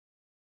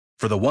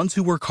For the ones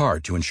who work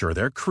hard to ensure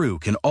their crew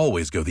can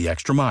always go the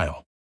extra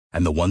mile,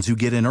 and the ones who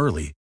get in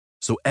early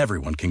so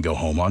everyone can go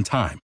home on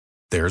time,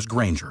 there's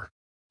Grainger,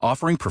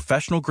 offering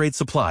professional-grade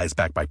supplies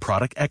backed by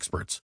product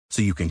experts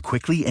so you can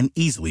quickly and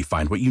easily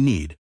find what you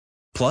need.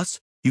 Plus,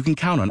 you can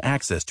count on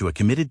access to a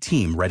committed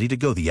team ready to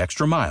go the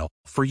extra mile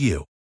for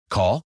you.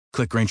 Call,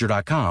 click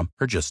Grainger.com,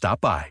 or just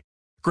stop by.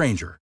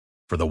 Grainger,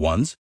 for the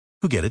ones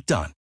who get it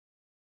done.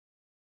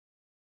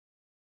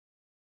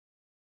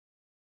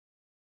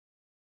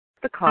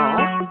 The call.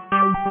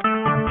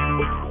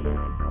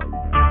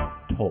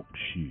 Talk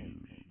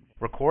shoes.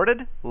 Recorded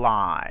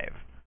live.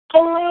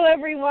 Hello,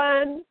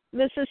 everyone.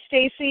 This is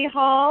Stacy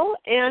Hall,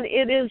 and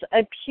it is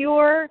a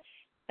pure,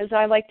 as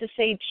I like to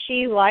say,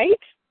 chi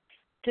light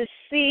to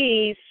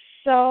see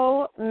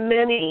so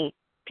many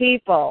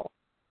people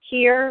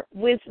here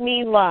with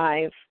me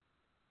live,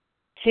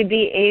 to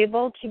be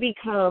able to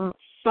become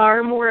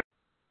far more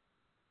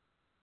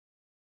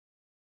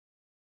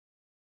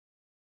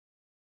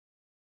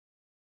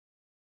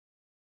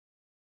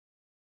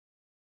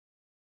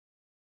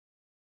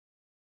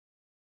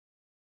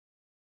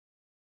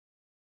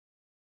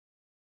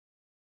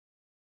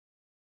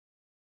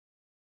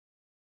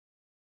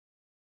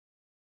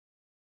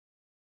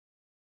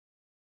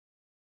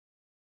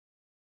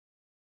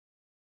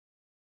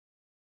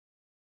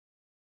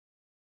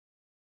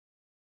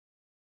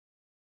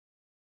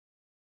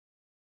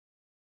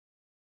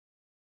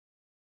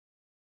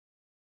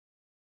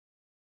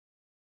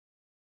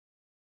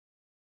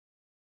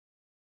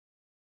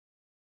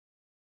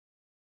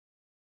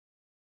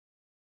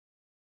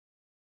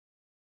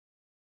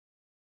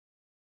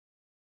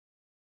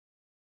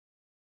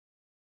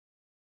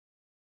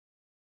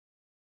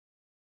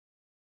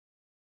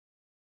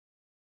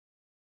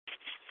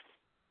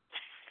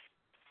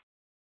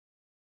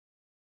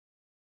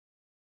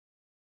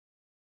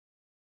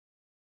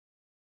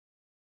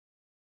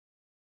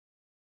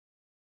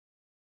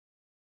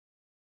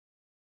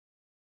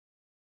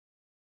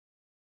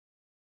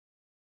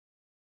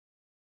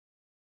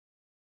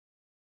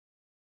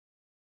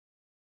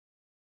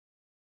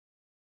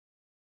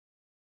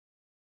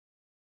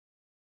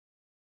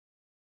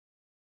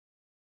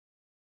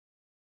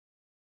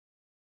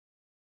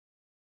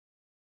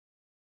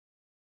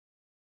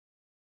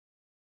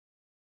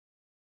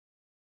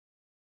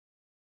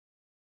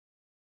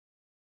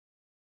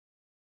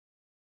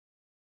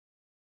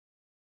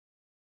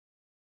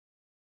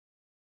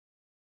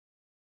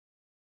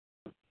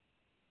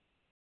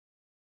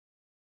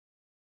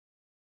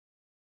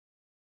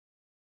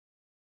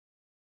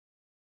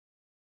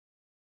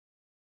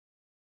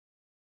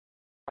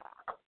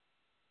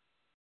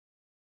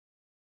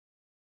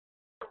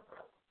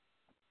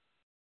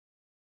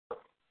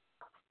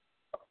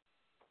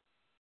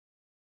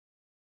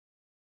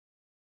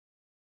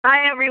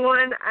Hi,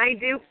 everyone. I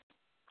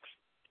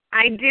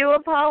do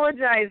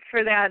apologize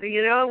for that.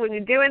 You know, when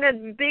you're doing a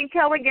big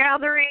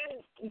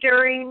telegathering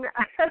during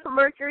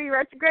Mercury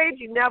retrograde,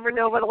 you never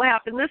know what will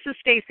happen. This is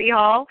Stacy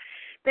Hall.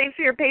 Thanks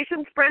for your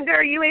patience. Brenda,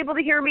 are you able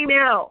to hear me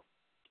now?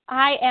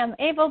 I am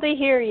able to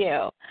hear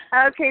you.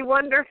 Okay,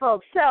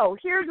 wonderful. So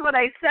here's what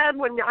I said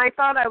when I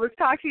thought I was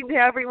talking to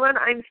everyone.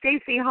 I'm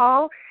Stacy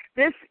Hall.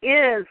 This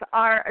is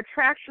our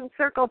Attraction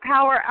Circle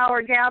Power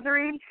Hour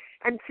gathering.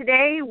 And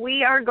today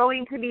we are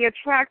going to be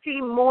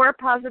attracting more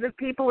positive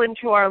people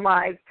into our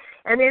lives.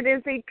 And it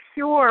is a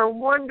pure,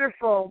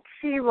 wonderful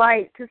chi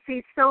light to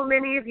see so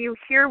many of you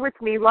here with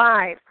me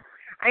live.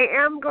 I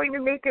am going to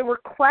make a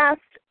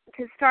request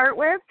to start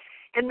with,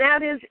 and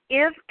that is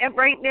if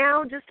right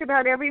now just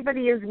about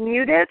everybody is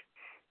muted,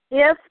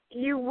 if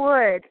you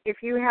would, if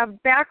you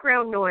have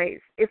background noise,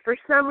 if for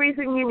some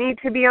reason you need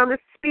to be on a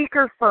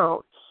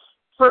speakerphone,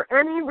 for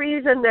any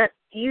reason that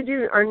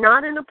you are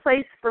not in a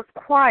place for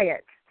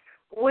quiet,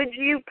 would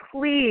you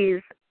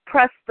please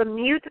press the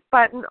mute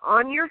button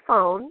on your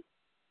phone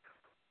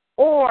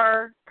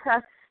or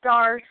press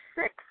 *6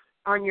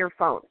 on your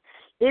phone?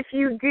 If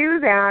you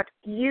do that,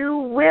 you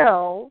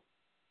will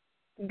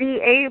be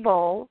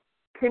able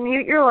to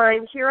mute your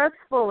line, hear us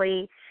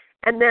fully,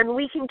 and then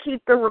we can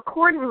keep the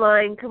recording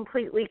line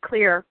completely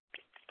clear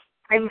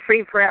and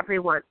free for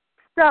everyone.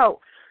 So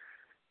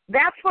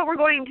that's what we're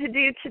going to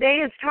do today,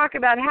 is talk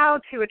about how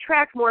to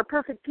attract more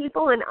perfect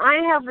people. And I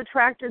have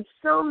attracted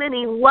so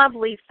many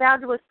lovely,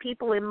 fabulous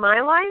people in my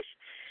life.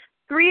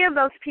 3 of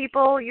those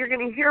people you're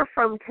going to hear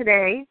from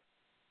today.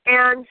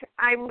 And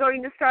I'm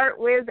going to start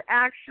with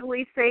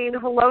actually saying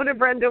hello to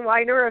Brenda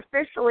Weiner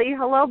officially.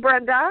 Hello,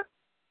 Brenda.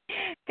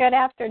 Good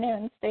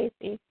afternoon,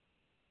 Stacy.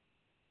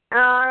 All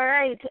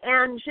right.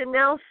 And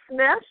Janelle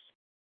Smith.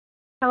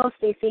 Hello,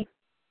 Stacy.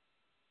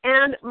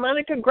 And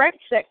Monica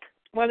Gretzik.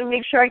 Want to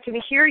make sure I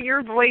can hear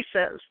your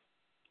voices.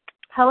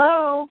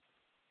 Hello.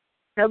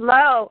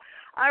 Hello.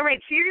 All right,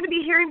 so you're going to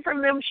be hearing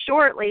from them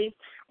shortly.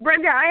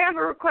 Brenda, I have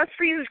a request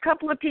for you. There's a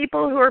couple of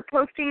people who are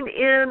posting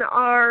in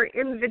our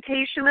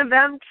invitation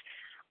event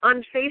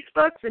on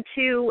Facebook, the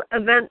 2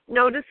 event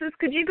notices.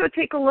 Could you go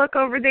take a look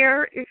over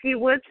there, if you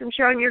would, since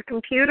you're on your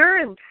computer,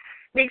 and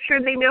make sure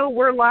they know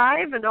we're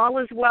live and all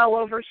is well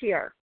over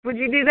here? Would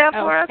you do that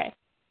for us?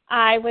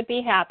 I would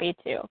be happy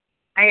to.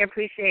 I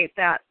appreciate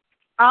that.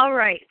 All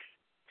right.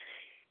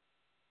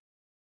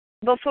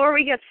 Before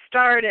we get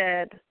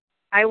started,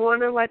 I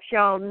want to let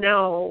y'all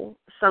know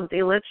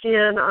something. Let you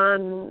in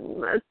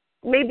on,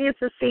 maybe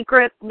it's a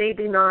secret,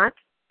 maybe not.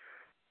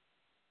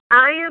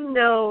 I am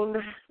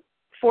known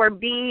for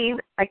being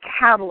a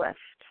catalyst,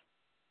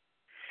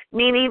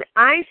 meaning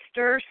I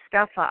stir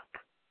stuff up.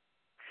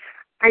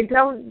 I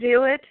don't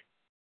do it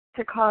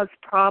to cause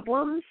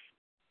problems.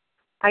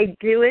 I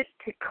do it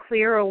to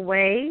clear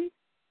away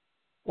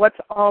what's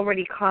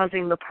already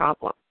causing the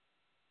problem.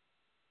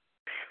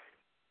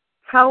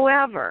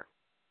 However,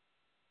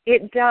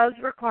 it does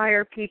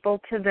require people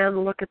to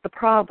then look at the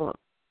problem.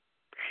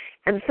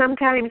 And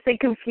sometimes they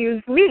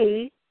confuse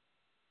me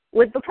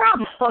with the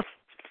problem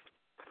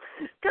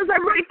because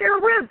I'm right there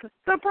with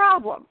the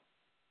problem.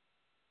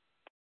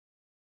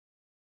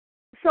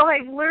 So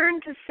I've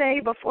learned to say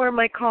before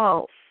my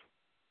calls,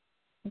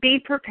 be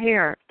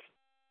prepared.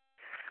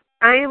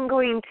 I am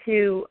going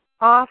to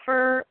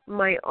offer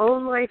my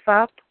own life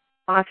up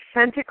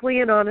authentically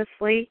and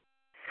honestly.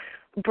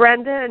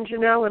 Brenda and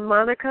Janelle and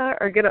Monica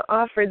are going to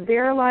offer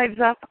their lives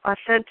up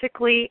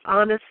authentically,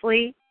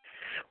 honestly,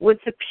 with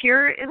the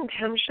pure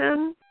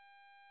intention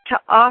to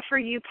offer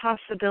you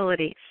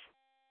possibilities.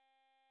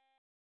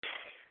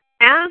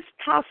 As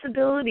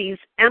possibilities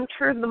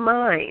enter the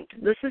mind,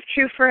 this is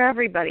true for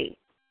everybody.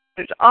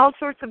 There's all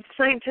sorts of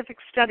scientific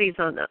studies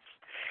on this.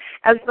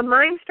 As the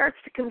mind starts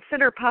to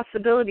consider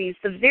possibilities,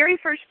 the very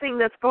first thing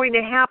that's going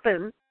to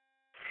happen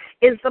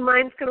is the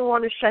mind's going to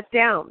want to shut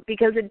down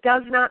because it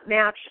does not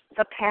match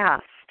the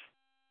past.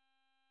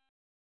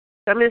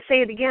 So I'm going to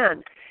say it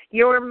again.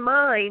 Your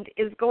mind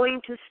is going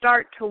to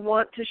start to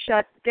want to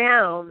shut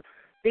down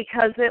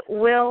because it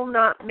will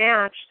not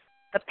match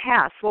the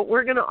past. What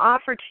we're going to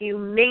offer to you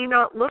may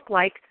not look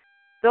like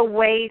the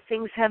way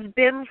things have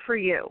been for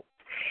you.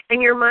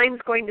 And your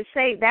mind's going to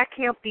say, that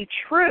can't be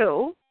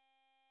true.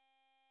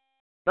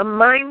 The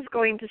mind's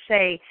going to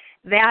say,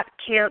 that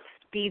can't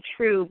be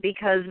true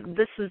because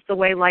this is the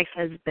way life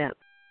has been.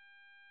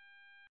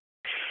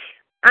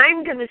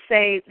 I'm going to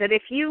say that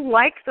if you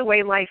like the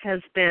way life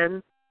has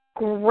been,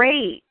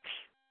 great.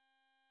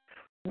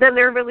 Then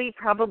there really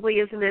probably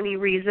isn't any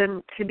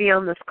reason to be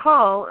on this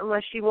call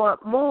unless you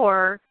want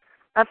more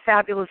of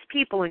fabulous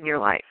people in your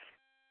life.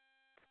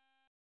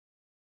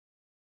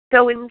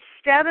 So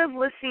instead of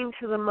listening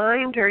to the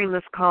mind during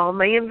this call,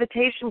 my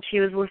invitation to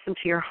you is listen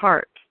to your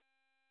heart.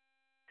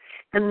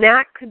 And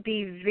that could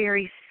be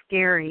very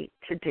scary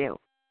to do.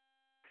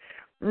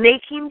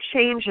 Making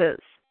changes,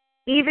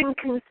 even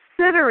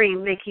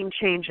considering making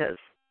changes,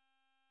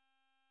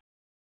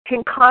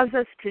 can cause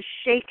us to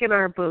shake in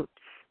our boots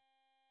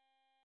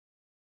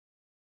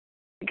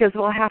because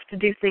we'll have to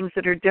do things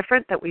that are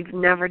different that we've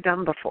never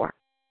done before.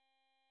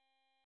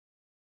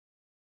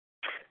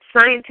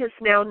 Scientists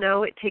now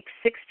know it takes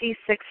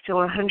 66 to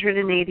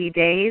 180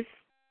 days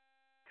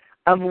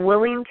of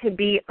willing to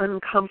be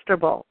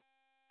uncomfortable,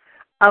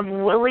 of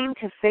willing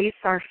to face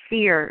our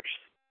fears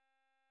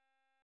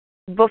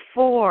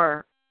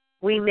before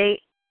we may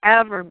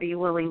ever be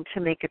willing to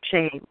make a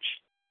change.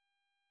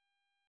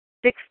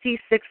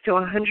 66 to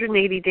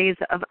 180 days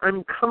of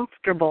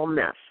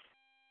uncomfortableness.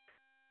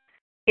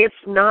 It's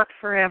not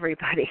for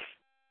everybody.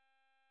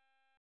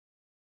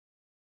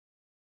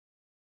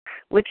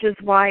 Which is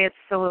why it's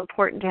so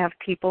important to have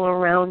people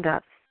around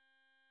us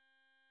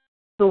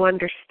who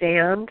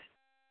understand,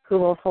 who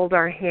will hold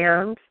our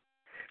hand,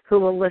 who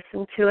will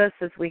listen to us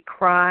as we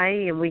cry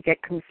and we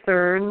get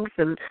concerns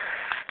and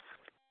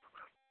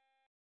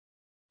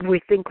we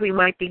think we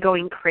might be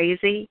going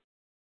crazy.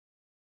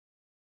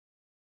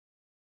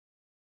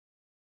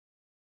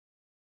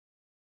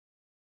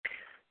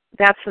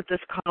 That's what this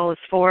call is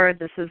for.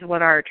 This is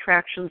what our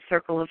Attraction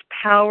Circle of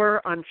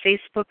Power on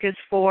Facebook is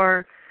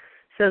for,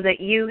 so that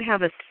you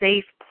have a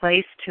safe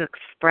place to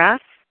express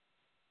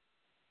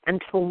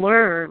and to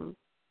learn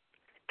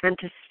and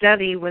to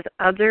study with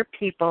other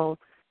people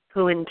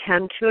who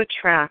intend to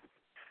attract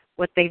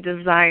what they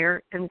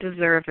desire and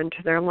deserve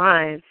into their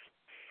lives,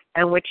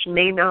 and which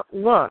may not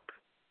look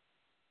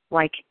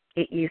like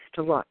it used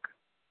to look.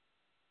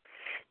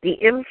 The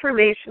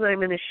information I'm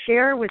going to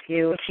share with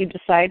you, if you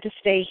decide to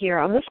stay here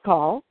on this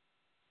call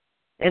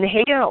and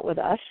hang out with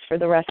us for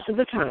the rest of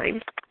the time,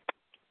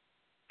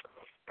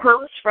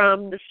 comes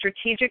from the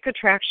Strategic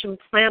Attraction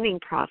Planning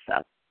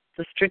process,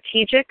 the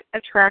Strategic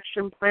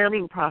Attraction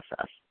Planning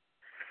process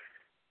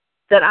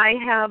that I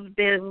have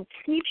been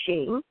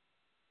teaching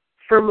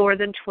for more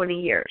than 20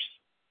 years.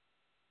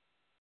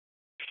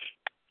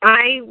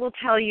 I will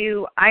tell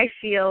you, I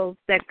feel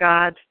that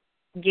God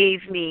gave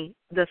me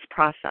this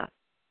process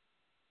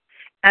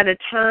at a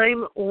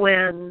time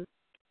when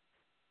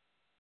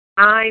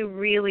I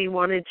really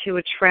wanted to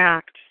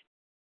attract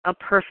a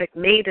perfect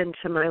mate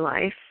into my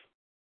life,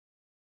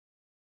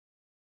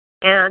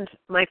 and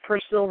my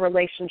personal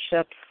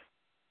relationships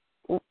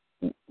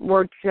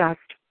were just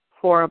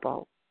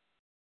horrible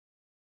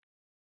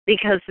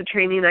because the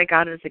training I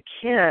got as a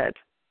kid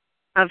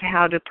of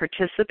how to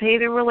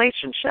participate in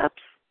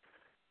relationships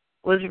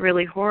was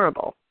really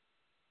horrible.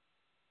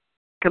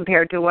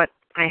 compared to what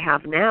I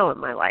have now in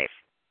my life.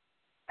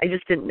 I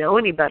just didn't know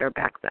any better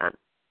back then.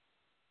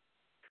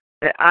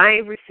 But I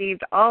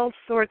received all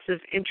sorts of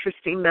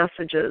interesting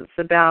messages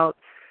about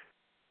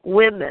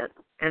women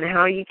and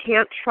how you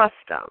can't trust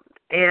them,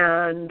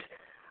 and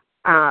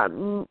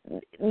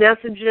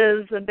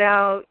messages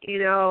about,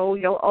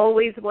 you'll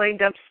always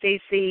wind up,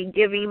 Stacy,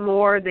 giving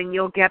more than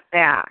you'll get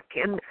back.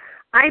 And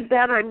I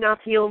bet I'm not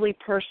the only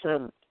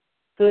person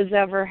who has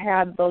ever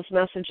had those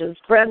messages.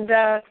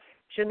 Brenda,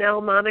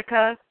 Janelle,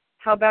 Monica,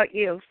 how about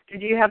you?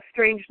 Did you have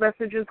strange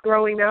messages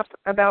growing up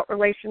about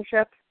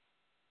relationships?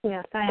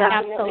 Yes, I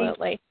have.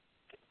 Absolutely.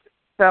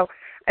 So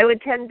I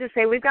would tend to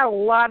say we've got a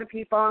lot of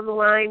people on the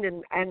line,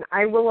 and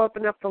I will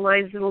open up the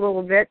lines in a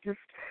little bit. Just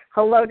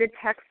hello to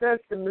Texas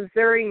and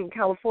Missouri and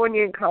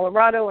California and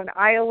Colorado and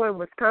Iowa and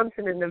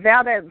Wisconsin and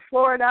Nevada and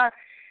Florida.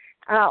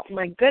 Oh,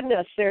 my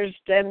goodness, there's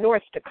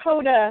North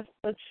Dakota.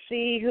 Let's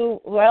see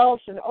who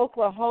else, in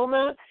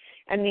Oklahoma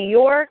and New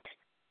York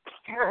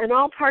and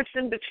all parts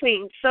in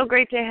between. So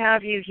great to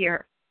have you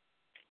here.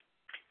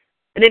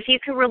 And if you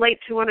can relate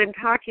to what I'm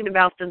talking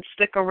about, then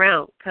stick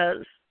around,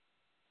 because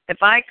if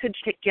I could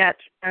get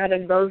out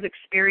of those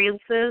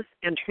experiences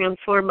and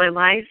transform my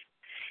life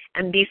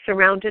and be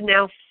surrounded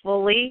now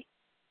fully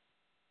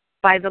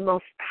by the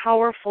most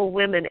powerful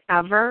women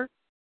ever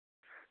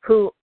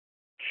who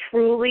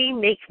truly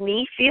make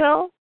me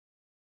feel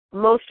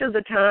most of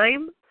the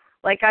time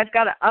like I've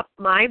got to up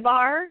my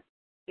bar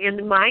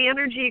in my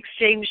energy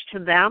exchange to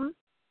them,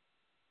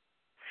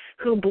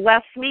 who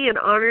bless me and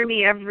honor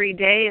me every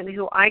day, and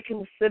who I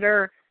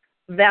consider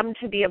them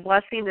to be a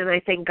blessing, and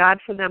I thank God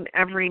for them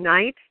every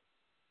night,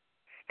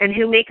 and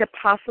who make it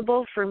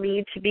possible for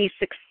me to be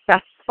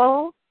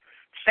successful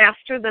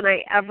faster than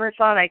I ever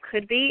thought I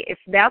could be. If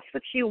that's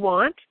what you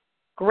want,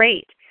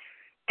 great.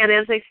 And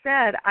as I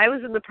said, I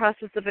was in the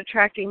process of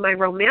attracting my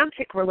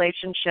romantic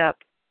relationship,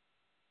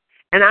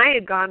 and I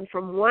had gone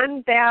from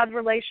one bad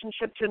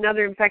relationship to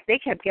another. In fact, they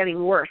kept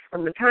getting worse.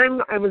 From the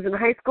time I was in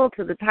high school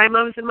to the time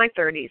I was in my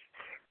 30s,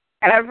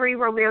 every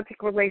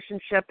romantic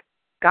relationship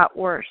got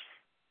worse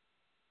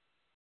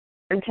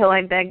until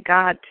I begged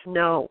God to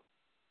know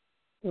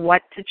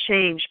what to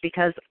change,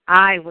 because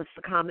I was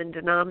the common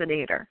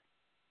denominator.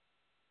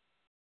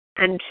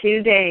 And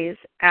 2 days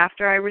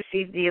after I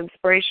received the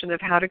inspiration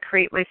of how to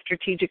create my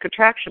strategic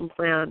attraction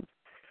plan,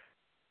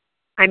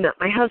 I met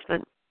my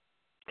husband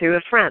through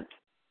a friend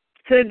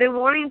who had been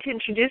wanting to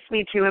introduce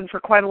me to him for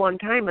quite a long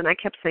time, and I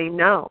kept saying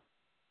no.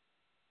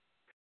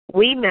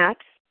 We met.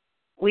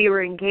 We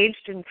were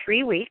engaged in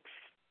 3 weeks.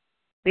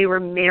 We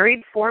were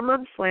married 4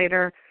 months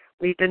later.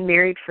 We've been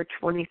married for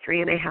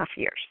 23 and a half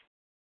years.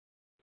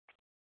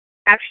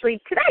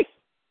 Actually, today,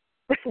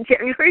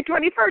 January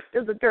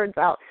 21st, as it turns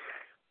out.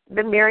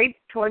 Been married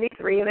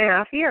 23 and a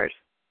half years.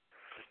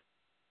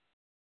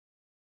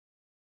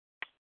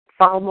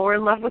 Fall more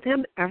in love with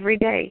him every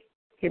day.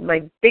 He's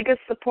my biggest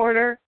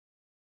supporter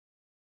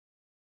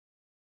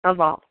of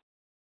all.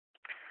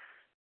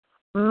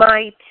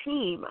 My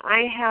team,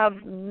 I have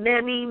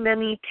many,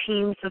 many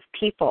teams of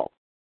people.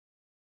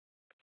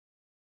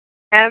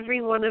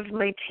 Every one of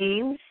my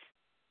teams,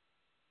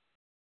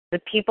 the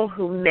people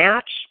who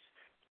match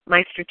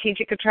my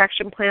strategic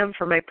attraction plan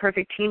for my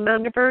perfect team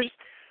members,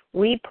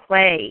 we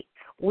play,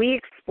 we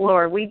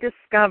explore, we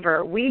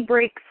discover, we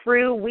break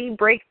through, we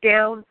break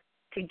down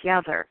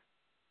together,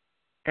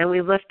 and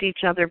we lift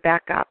each other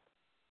back up.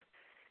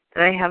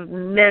 And I have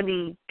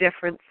many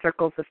different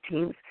circles of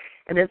teams,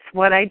 and it's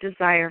what I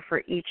desire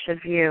for each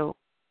of you.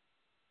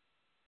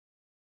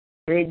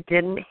 And it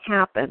didn't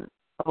happen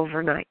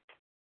overnight.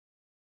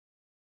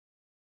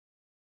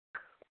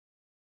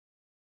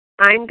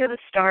 I'm going to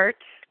start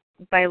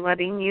by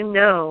letting you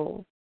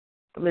know.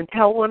 I'm going to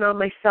tell one on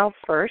myself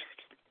first,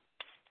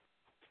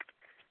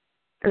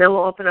 and then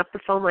we'll open up the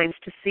phone lines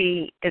to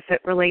see if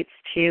it relates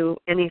to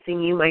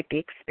anything you might be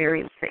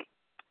experiencing.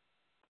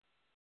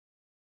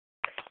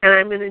 And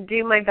I'm going to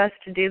do my best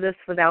to do this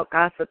without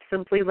gossip,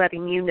 simply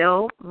letting you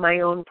know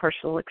my own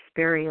personal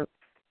experience.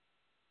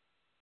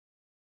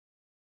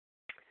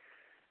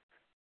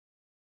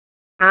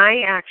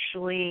 I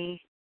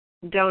actually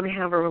don't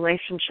have a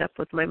relationship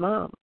with my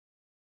mom.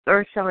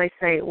 Or shall I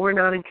say, we're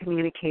not in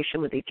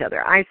communication with each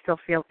other. I still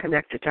feel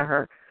connected to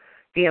her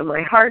via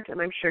my heart,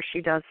 and I'm sure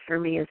she does for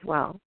me as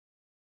well.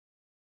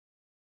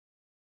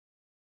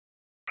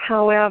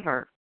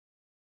 However,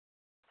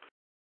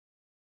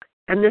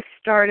 and this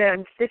started,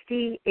 I'm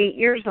 58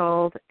 years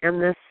old,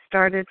 and this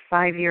started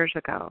 5 years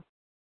ago,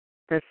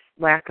 this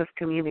lack of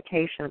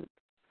communication.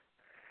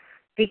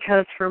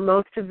 Because for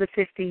most of the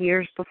 50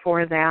 years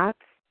before that,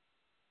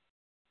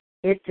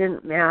 it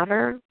didn't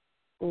matter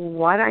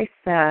what I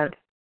said,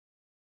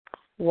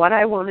 what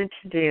I wanted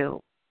to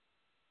do,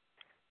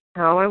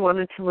 how I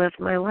wanted to live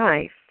my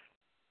life.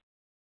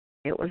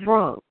 It was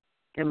wrong,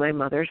 in my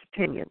mother's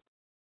opinion.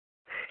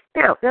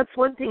 Now, that's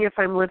one thing if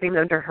I'm living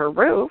under her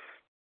roof.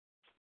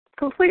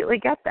 Completely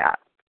get that.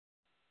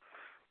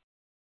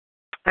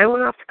 I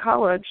went off to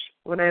college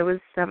when I was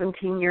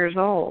 17 years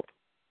old.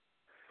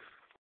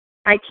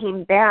 I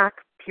came back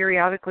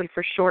periodically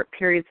for short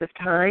periods of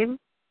time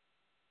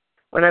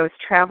when I was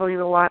traveling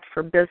a lot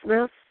for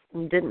business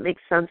and didn't make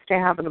sense to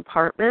have an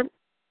apartment.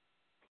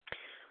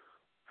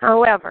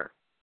 However,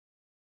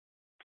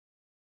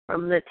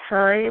 from the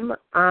time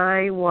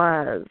I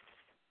was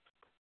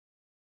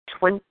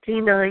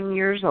 29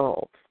 years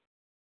old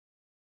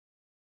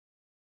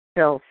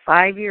till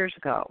 5 years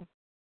ago,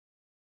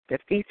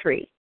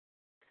 53,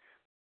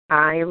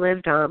 I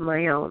lived on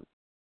my own.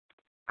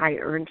 I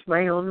earned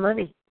my own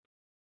money.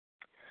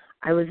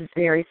 I was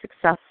very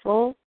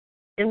successful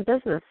in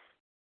business,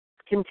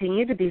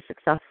 continue to be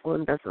successful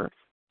in business.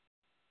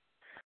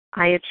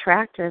 I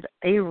attracted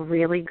a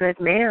really good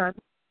man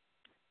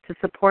to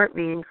support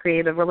me and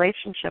create a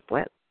relationship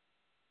with.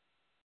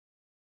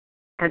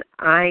 And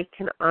I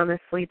can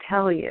honestly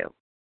tell you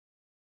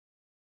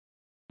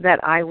that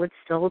I would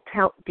still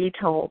be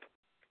told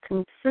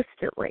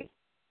consistently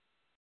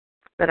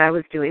that I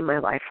was doing my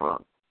life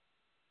wrong.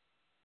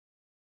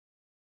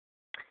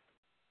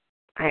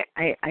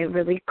 I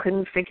really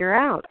couldn't figure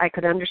out. I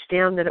could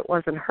understand that it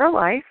wasn't her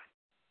life,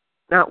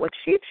 not what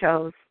she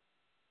chose.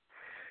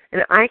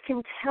 And I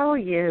can tell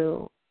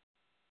you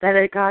that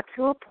it got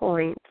to a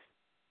point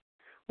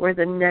where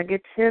the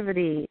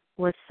negativity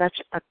was such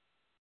a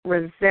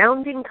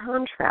resounding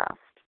contrast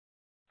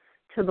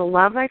to the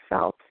love I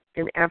felt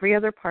in every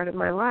other part of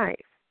my life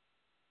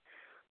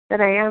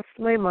that I asked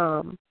my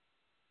mom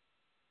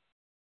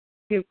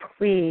to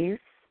please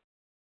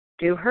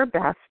do her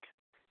best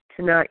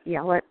to not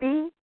yell at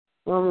me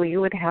when we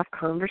would have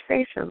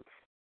conversations.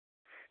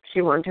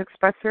 She wanted to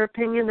express her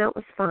opinion, that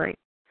was fine.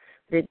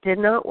 But it did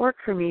not work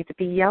for me to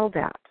be yelled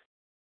at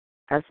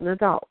as an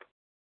adult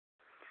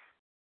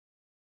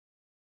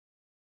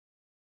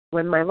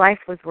when my life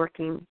was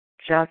working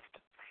just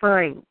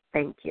fine,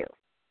 thank you.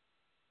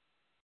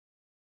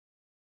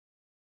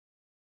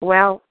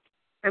 Well,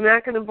 I'm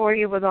not going to bore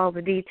you with all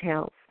the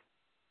details,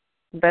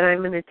 but I'm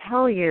going to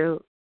tell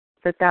you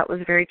that that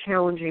was very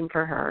challenging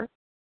for her.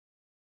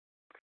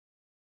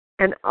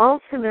 And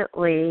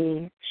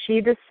ultimately,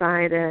 she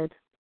decided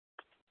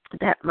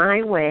that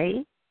my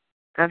way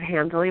of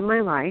handling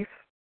my life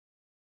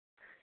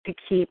to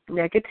keep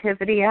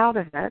negativity out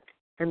of it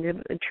and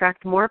to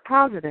attract more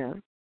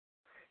positive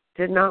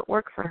did not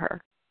work for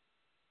her.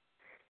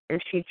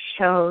 And she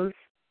chose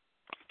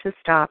to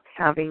stop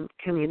having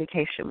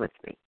communication with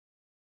me.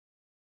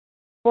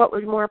 What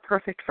was more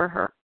perfect for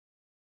her?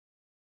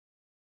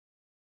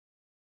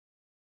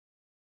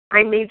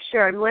 I made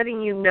sure, I'm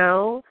letting you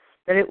know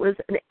that it was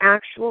an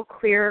actual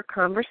clear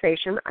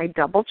conversation. I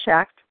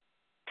double-checked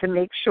to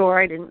make sure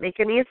I didn't make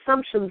any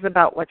assumptions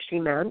about what she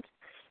meant.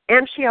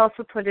 And she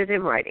also put it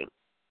in writing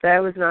that I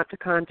was not to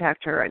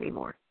contact her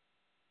anymore.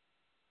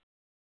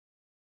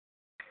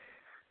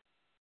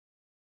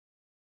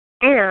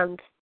 And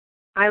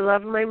I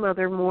love my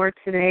mother more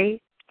today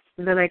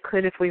than I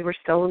could if we were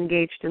still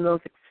engaged in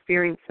those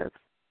experiences.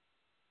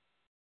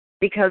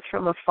 Because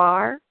from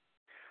afar,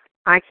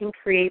 I can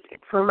create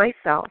for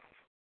myself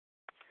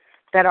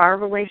that our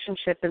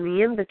relationship in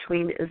the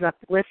in-between is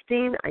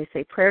uplifting. I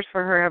say prayers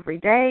for her every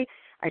day.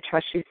 I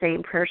trust she's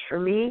saying prayers for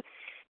me.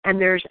 And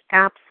there's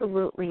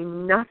absolutely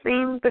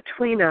nothing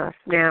between us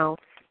now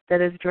that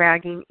is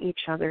dragging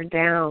each other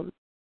down.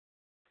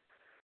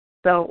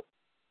 So,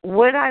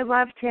 would I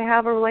love to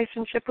have a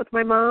relationship with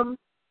my mom?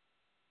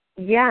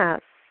 Yes,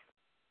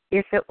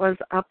 if it was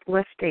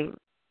uplifting.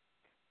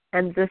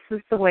 And this is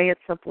the way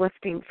it's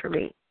uplifting for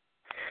me.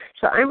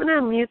 So I'm going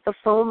to mute the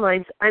phone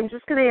lines. I'm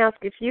just going to ask,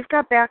 if you've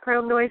got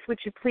background noise, would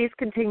you please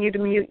continue to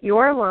mute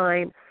your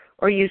line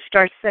or use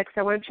 *6?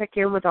 I want to check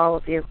in with all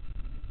of you.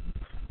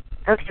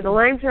 Okay, the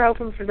lines are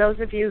open for those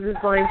of you whose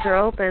lines are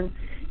open.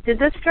 Did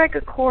this strike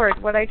a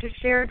chord, what I just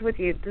shared with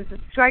you? Does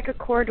it strike a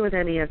chord with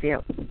any of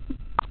you?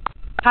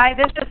 Hi,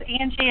 this is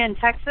Angie in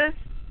Texas.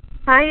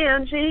 Hi,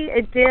 Angie.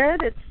 It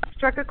did? It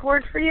struck a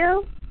chord for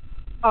you?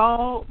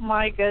 Oh,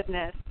 my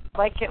goodness.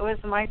 Like it was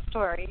my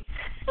story.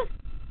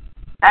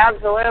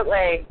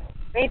 Absolutely.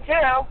 Me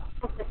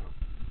too.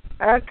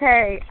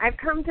 Okay. I've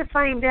come to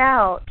find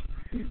out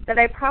that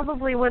I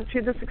probably went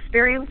through this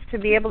experience to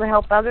be able to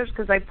help others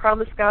because I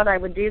promised God I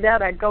would do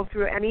that. I'd go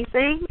through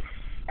anything.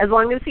 As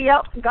long as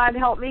God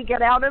helped me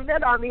get out of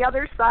it on the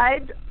other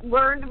side,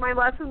 learned my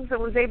lessons, and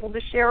was able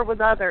to share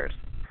with others.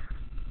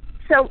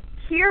 So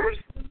here's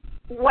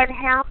what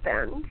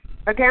happened.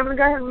 Okay, I'm going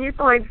to go ahead and mute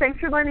the line. Thanks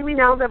for letting me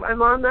know that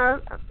I'm on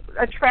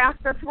a track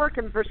that's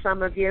working for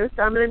some of you.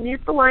 So I'm going to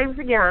mute the lines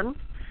again.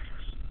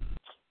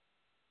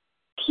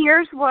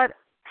 Here's what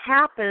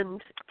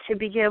happened to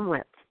begin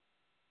with.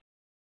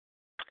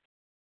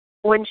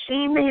 When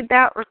she made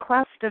that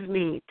request of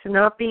me to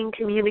not be in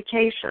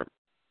communication,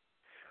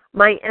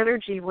 my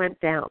energy went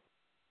down.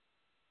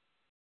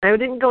 I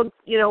didn't go,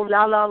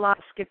 la, la, la,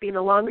 skipping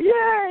along,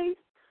 yay!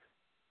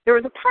 There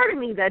was a part of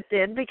me that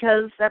did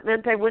because that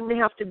meant I wouldn't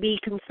have to be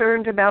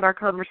concerned about our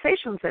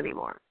conversations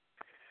anymore.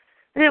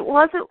 And it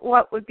wasn't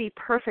what would be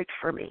perfect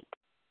for me.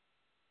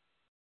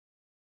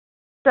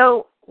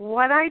 So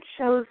what I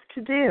chose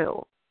to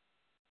do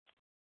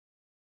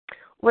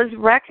was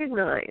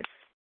recognize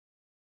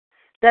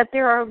that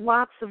there are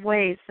lots of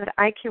ways that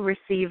I can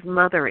receive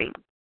mothering,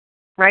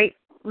 right?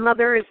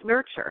 Mother is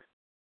nurture.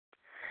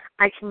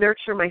 I can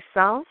nurture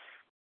myself,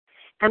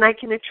 and I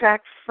can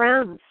attract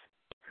friends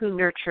who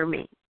nurture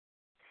me.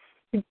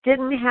 It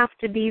didn't have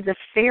to be the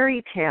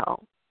fairy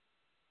tale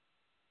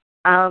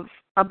of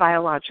a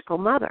biological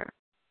mother.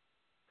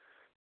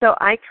 So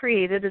I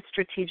created a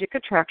strategic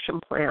attraction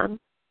plan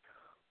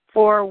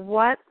for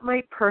what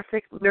my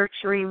perfect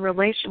nurturing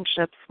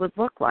relationships would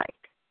look like.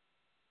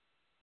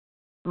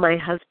 My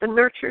husband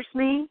nurtures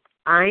me,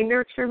 I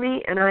nurture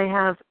me, and I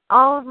have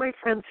all of my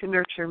friends who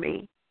nurture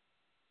me.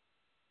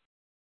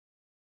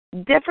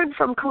 Different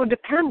from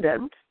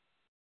codependent,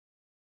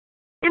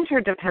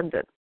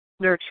 interdependent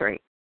nurturing.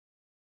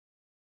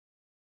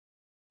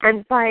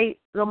 And by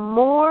the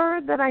more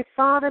that I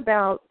thought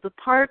about the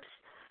parts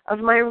of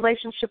my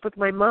relationship with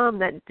my mom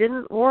that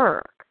didn't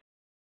work,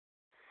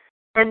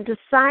 and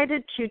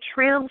decided to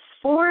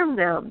transform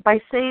them by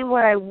saying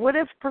what I would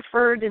have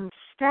preferred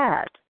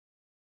instead,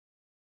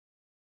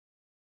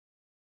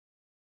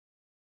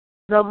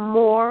 the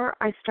more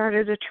I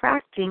started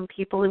attracting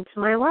people into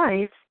my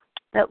life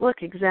that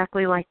look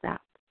exactly like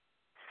that.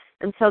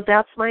 And so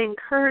that's my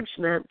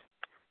encouragement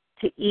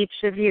to each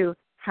of you.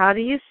 How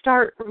do you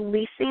start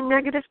releasing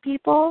negative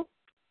people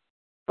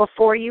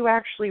before you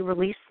actually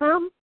release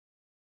them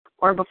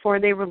or before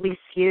they release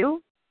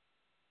you?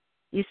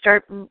 You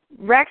start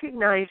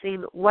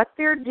recognizing what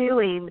they're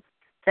doing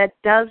that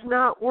does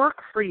not work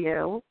for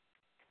you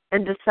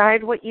and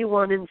decide what you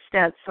want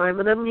instead. So I'm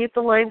going to mute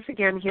the lines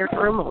again here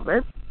for a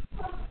moment.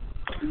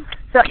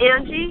 So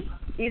Angie,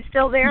 you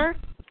still there?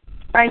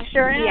 I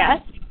sure am.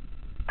 Yes.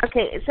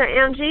 Okay, so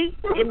Angie,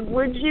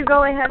 would you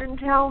go ahead and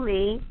tell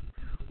me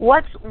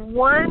what's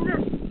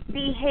one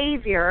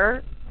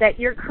behavior that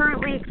you're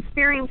currently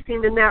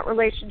experiencing in that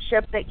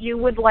relationship that you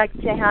would like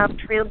to have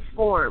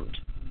transformed?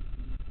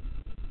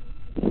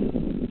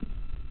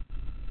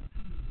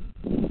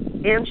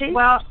 Angie?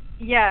 Well,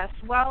 yes.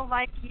 Well,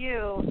 like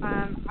you,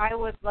 I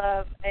would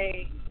love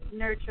a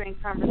nurturing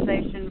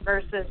conversation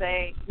versus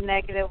a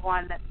negative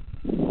one that's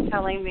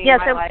telling me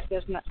my life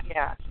is not.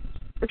 Yeah.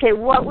 Okay,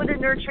 what would a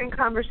nurturing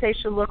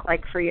conversation look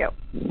like for you?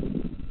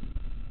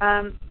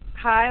 Hi,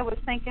 I was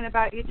thinking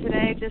about you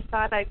today. Just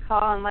thought I'd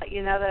call and let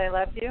you know that I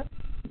loved you.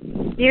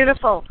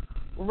 Beautiful.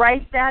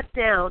 Write that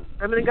down.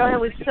 I'm going to go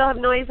ahead. We still have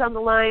noise on the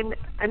line.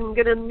 I'm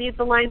going to mute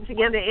the lines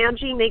again to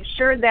Angie. Make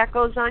sure that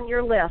goes on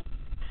your list.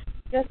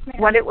 Yes,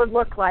 ma'am. What it would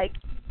look like.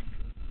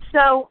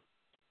 So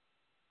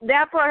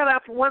that brought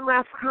up one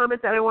last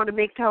comment that I want to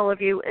make to all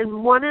of you.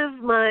 In one of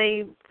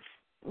my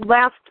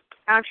last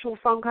actual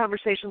phone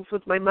conversations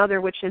with my mother,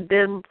 which had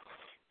been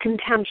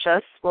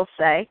contentious, we'll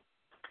say,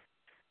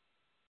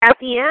 at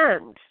the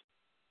end,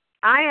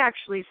 I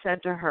actually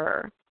said to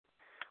her,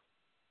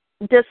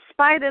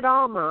 despite it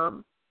all,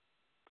 Mom,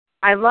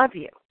 I love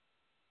you.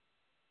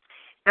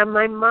 And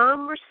my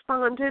mom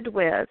responded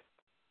with,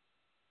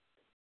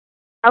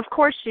 of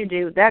course you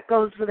do. That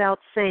goes without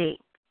saying.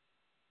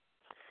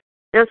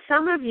 Now,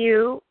 some of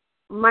you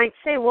might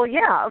say, well,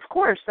 yeah, of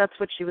course, that's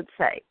what she would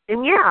say.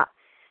 And yeah,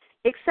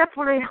 except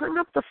when I hung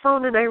up the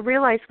phone and I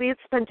realized we had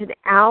spent an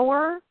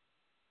hour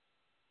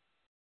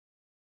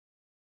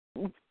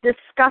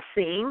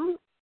discussing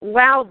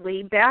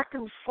loudly back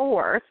and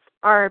forth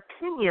our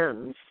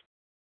opinions,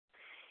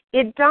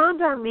 it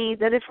dawned on me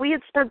that if we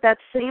had spent that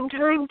same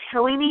time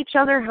telling each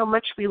other how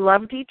much we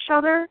loved each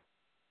other,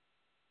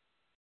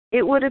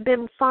 it would have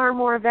been far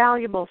more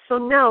valuable. So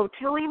no,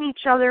 telling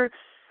each other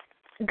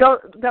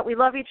that we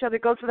love each other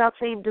goes without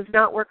saying does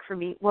not work for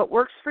me. What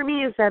works for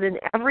me is that in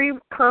every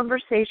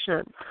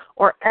conversation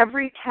or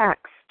every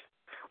text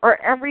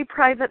or every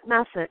private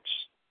message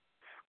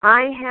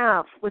I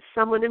have with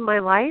someone in my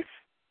life,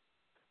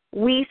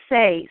 we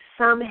say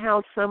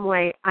somehow, some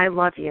way, I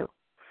love you.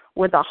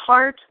 With a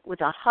heart,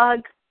 with a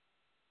hug,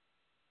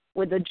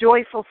 with a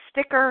joyful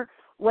sticker,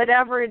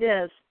 whatever it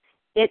is,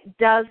 it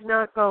does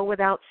not go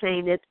without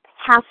saying. It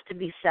has to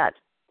be said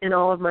in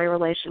all of my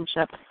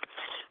relationships.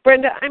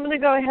 Brenda, I'm going to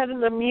go ahead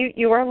and unmute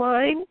your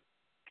line.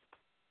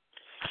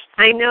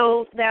 I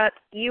know that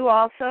you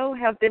also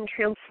have been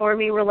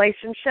transforming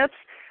relationships.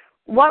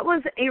 What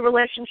was a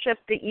relationship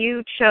that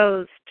you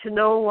chose to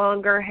no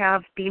longer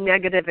have be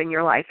negative in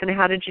your life, and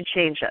how did you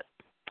change it?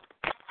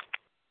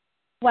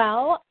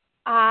 Well,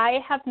 I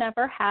have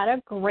never had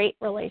a great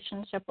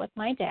relationship with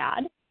my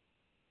dad,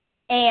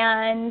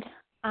 and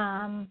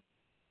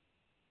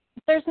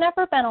there's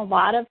never been a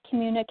lot of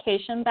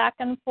communication back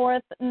and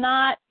forth,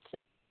 not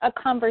a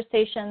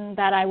conversation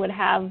that I would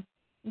have,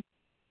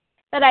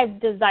 that I've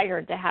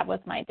desired to have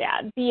with my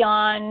dad,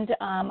 beyond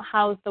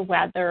how's the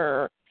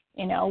weather,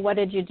 what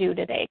did you do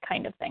today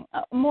kind of thing.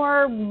 A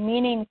more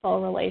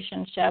meaningful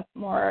relationship,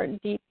 more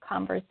deep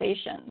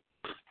conversations.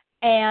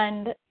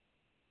 And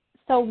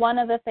so one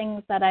of the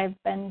things that I've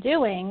been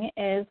doing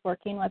is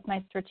working with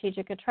my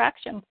strategic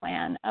attraction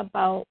plan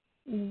about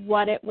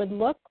what it would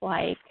look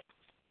like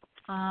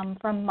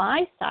from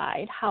my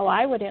side, how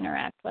I would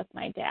interact with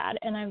my dad.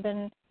 And I've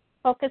been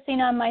focusing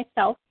on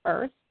myself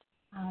first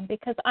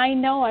because I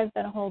know I've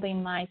been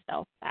holding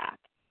myself back.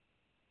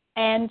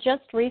 And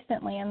just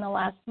recently, in the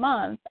last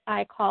month,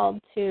 I called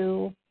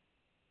to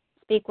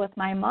speak with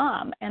my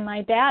mom, and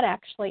my dad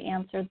actually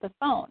answered the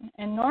phone.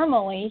 And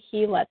normally,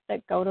 he lets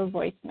it go to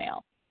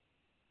voicemail.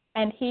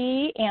 And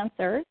he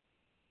answered,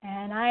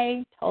 and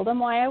I told him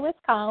why I was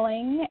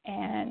calling,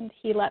 and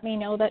he let me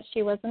know that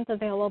she wasn't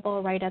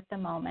available right at the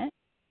moment.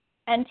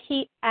 And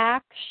he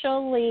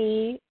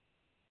actually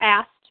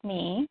asked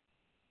me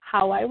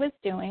how I was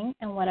doing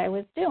and what I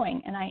was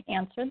doing, and I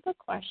answered the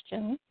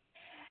questions.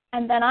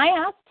 And then I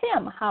asked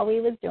him how he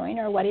was doing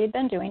or what he had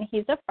been doing.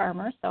 He's a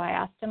farmer, so I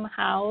asked him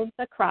how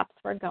the crops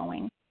were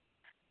going.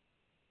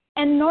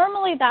 And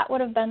normally that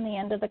would have been the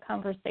end of the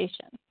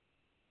conversation.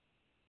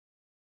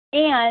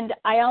 And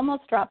I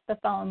almost dropped the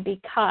phone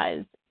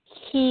because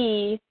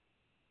he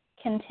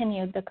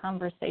continued the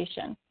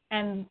conversation.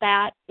 And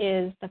that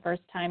is the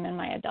first time in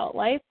my adult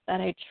life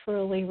that I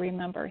truly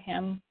remember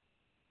him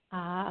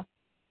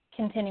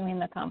continuing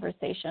the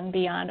conversation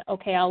beyond,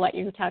 okay, I'll let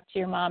you talk to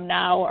your mom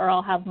now, or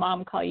I'll have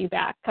mom call you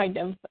back, kind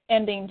of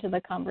ending to the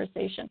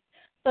conversation.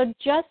 So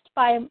just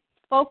by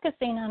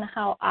focusing on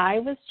how I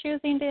was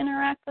choosing to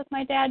interact with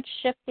my dad,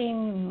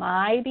 shifting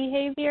my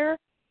behavior,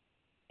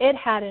 it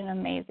had an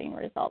amazing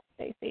result,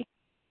 Stacey.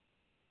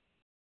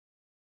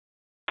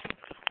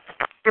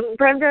 And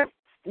Brenda,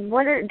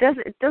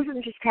 it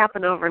doesn't just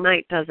happen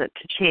overnight, does it,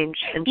 to change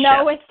and shift?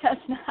 No, it does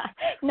not.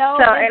 No,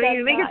 so, it does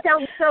you make not. it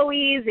sound so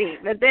easy,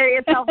 but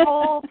it's a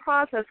whole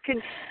process.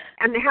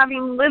 And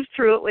having lived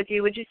through it with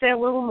you, would you say a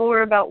little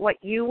more about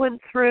what you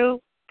went through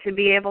to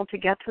be able to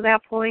get to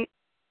that point?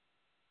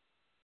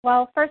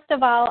 Well, first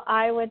of all,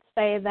 I would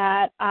say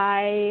that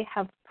I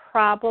have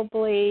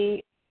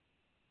probably,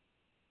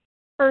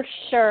 for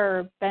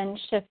sure, been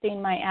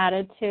shifting my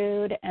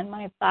attitude and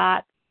my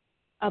thoughts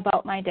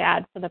about my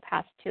dad for the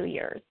past 2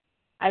 years.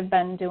 I've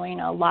been doing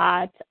a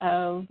lot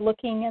of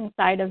looking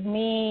inside of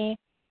me.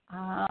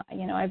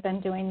 I've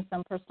been doing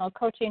some personal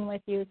coaching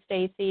with you,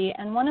 Stacey,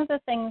 and one of the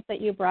things that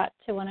you brought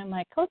to one of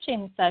my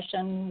coaching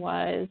sessions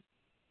was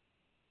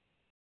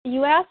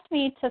you asked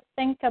me to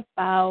think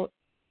about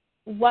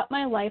what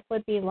my life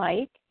would be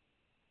like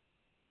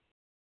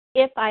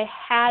if I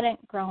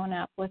hadn't grown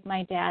up with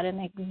my dad in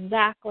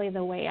exactly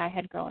the way I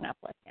had grown up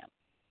with him.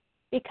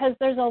 Because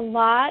there's a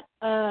lot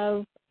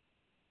of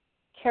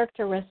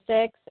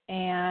characteristics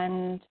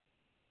and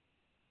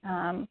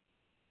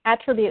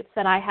attributes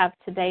that I have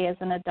today as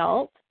an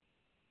adult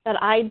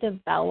that I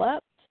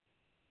developed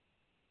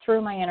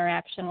through my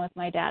interaction with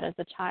my dad as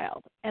a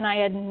child. And I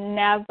had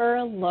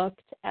never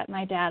looked at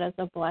my dad as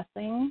a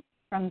blessing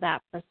from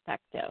that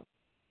perspective.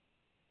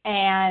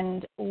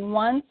 And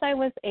once I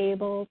was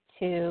able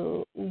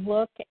to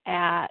look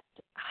at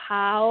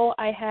how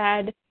I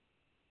had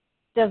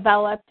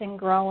developed and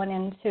grown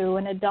into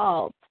an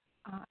adult,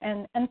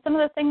 and some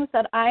of the things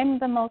that I'm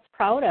the most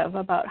proud of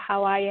about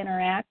how I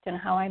interact and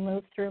how I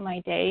move through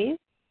my days,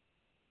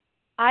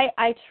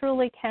 I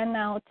truly can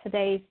now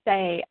today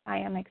say I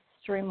am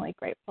extremely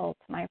grateful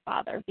to my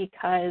father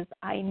because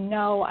I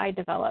know I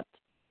developed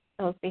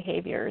those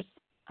behaviors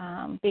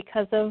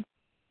because of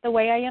the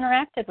way I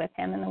interacted with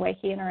him and the way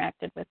he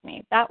interacted with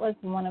me. That was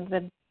one of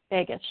the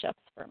biggest shifts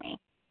for me.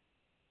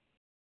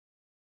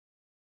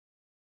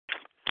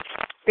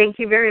 Thank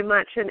you very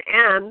much.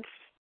 And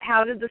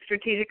how did the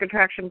strategic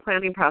attraction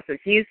planning process?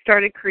 You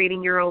started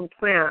creating your own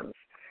plans.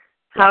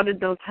 How did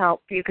those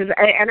help you?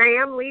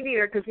 I am leaving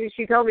her because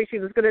she told me she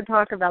was going to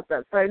talk about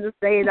this. So I'm just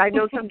saying, I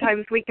know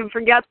sometimes we can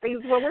forget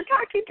things when we're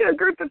talking to a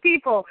group of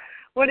people.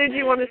 What did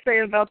you want to say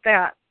about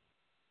that?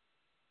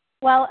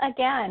 Well,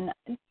 again,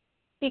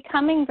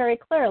 becoming very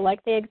clear,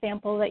 like the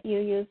example that you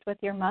used with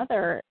your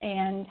mother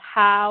and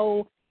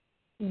how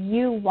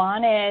you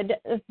wanted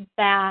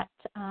that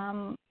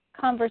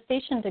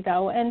conversation to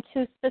go and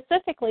to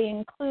specifically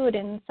include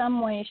in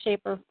some way,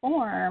 shape, or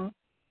form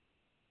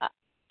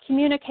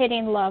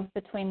communicating love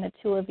between the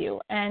two of you.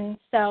 And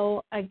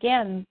so,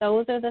 again,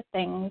 those are the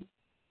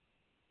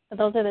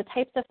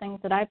types of things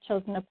that I've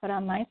chosen to put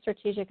on my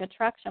strategic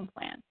attraction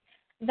plan,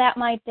 that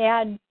my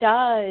dad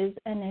does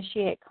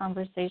initiate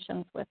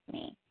conversations with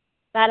me,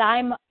 that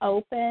I'm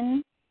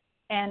open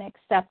and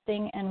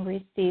accepting and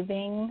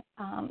receiving,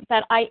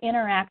 that I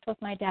interact with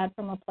my dad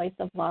from a place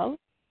of love,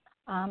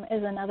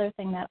 is another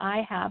thing that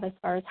I have as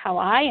far as how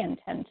I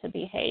intend to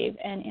behave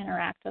and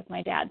interact with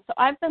my dad. So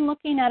I've been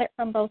looking at it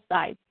from both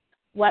sides,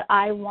 what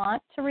I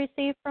want to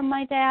receive from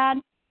my dad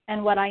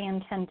and what I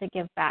intend to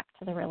give back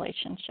to the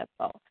relationship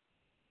both.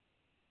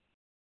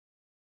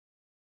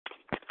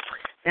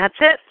 That's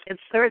it.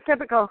 It's very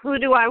typical. Who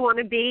do I want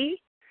to be?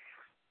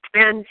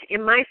 And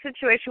in my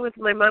situation with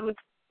my mom,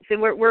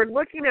 we're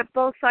looking at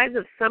both sides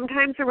of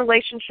sometimes a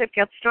relationship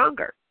gets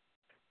stronger.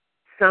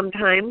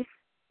 Sometimes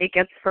it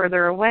gets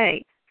further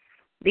away.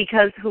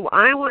 Because who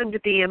I wanted to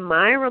be in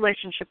my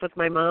relationship with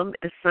my mom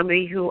is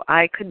somebody who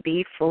I could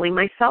be fully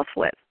myself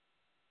with.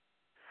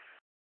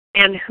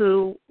 And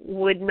who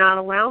would not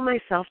allow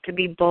myself to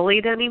be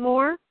bullied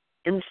anymore,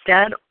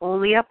 instead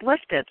only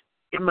uplifted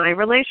in my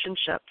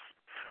relationships,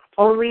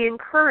 only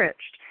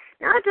encouraged.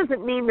 Now, that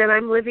doesn't mean that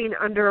I'm living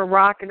under a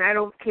rock and I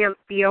can't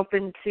be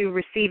open to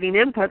receiving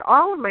input.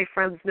 All of my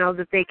friends know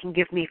that they can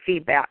give me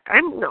feedback.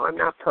 I'm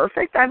not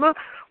perfect. I'm a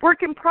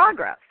work in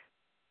progress.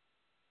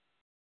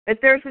 But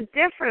there's a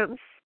difference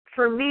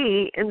for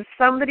me in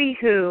somebody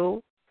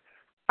who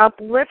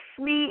uplifts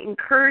me,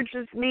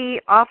 encourages me,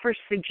 offers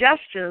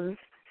suggestions,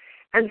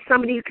 and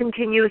somebody who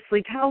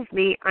continuously tells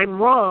me I'm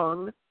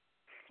wrong,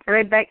 and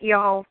I bet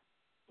y'all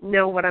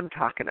know what I'm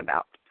talking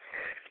about.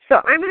 So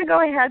I'm going to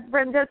go ahead,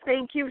 Brenda.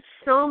 Thank you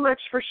so much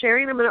for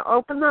sharing. I'm going to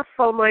open the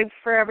phone lines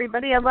for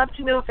everybody. I'd love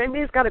to know if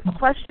anybody's got a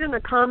question,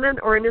 a comment,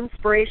 or an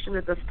inspiration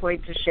at this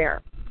point to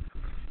share.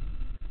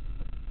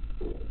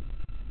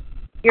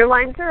 Your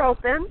lines are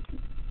open.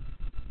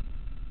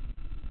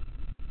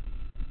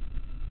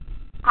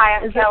 Hi,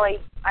 I'm Kelly.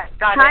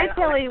 Hi,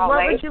 Kelly.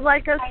 What would you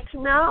like us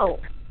to know?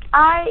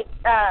 I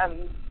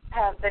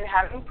have been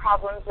having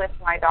problems with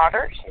my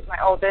daughter. She's my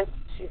oldest.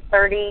 She's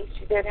 30.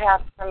 She did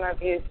have some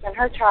abuse in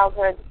her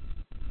childhood.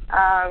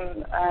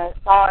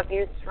 Saw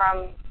abuse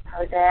from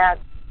her dad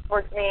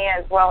towards me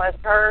as well as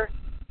her.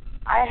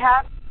 I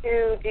have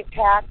to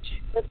detach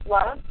with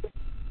love.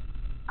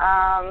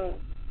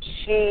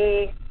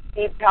 She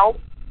needs help.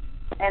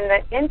 And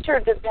the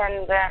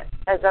interdependent,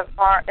 as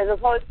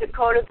opposed to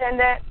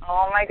codependent,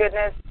 oh my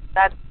goodness,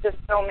 that's just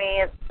so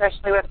me,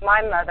 especially with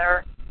my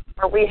mother,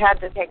 where we had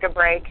to take a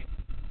break.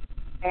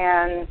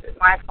 And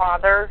my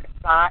father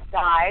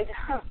died,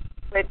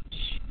 which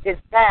is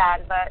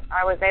sad, but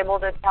I was able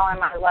to tell him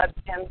I loved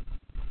him.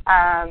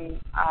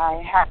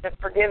 I had to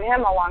forgive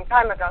him a long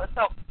time ago.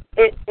 So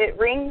it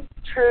rings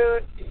true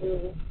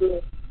to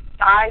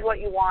decide what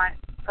you want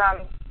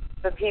from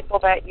the people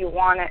that you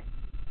want it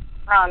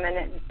from, and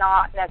it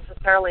not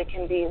necessarily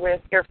can be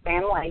with your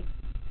family.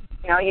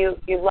 You know, you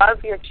love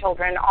your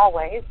children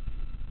always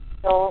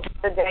till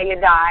the day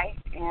you die,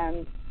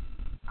 and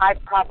I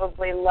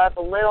probably love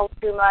a little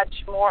too much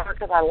more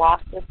because I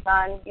lost a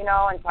son, you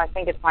know, and so I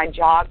think it's my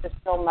job to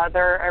still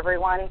mother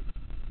everyone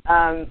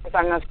because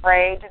I'm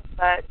afraid,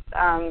 but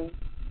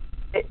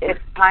it's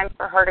time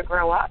for her to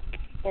grow up,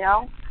 you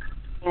know,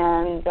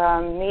 and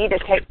me to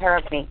take care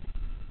of me.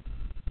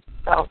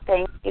 So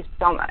thank you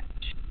so much.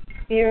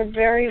 You're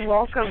very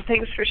welcome.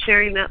 Thanks for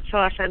sharing that so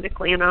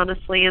authentically and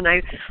honestly, and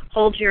I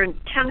hold your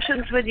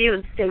intentions with you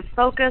and stay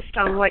focused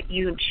on what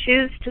you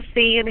choose to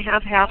see and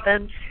have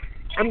happen.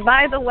 And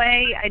by the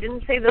way, I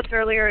didn't say this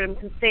earlier and I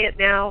can say it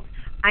now,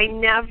 I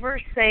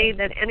never say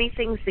that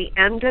anything's the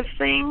end of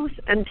things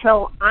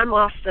until I'm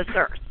off this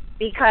earth,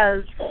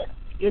 because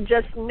you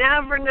just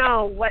never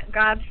know what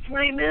God's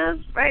time is,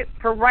 right?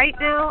 For right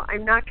now,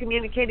 I'm not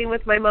communicating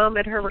with my mom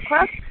at her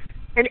request,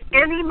 and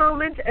any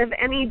moment of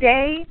any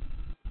day,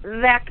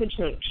 that could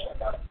change.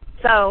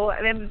 So,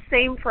 and the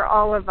same for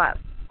all of us.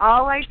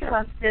 All I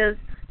trust is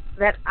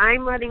that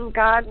I'm letting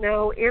God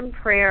know in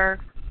prayer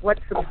what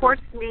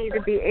supports me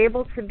to be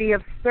able to be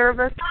of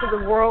service to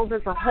the world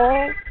as a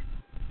whole,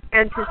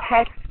 and to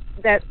test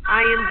that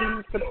I am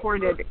being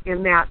supported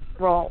in that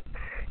role.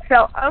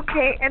 So,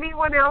 okay,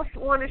 anyone else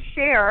want to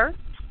share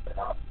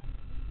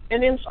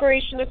an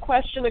inspiration, a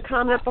question, a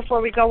comment before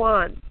we go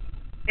on?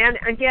 And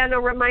again, a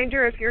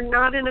reminder, if you're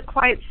not in a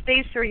quiet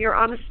space or you're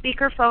on a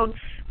speakerphone,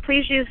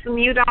 please use the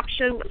mute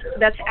option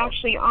that's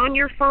actually on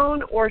your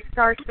phone, or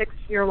 *6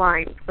 your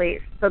line,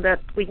 please, so that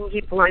we can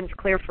keep the lines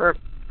clear for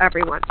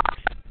everyone.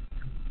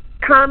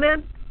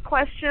 Comment,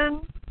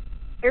 question,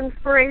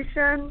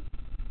 inspiration?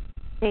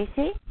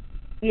 Stacey?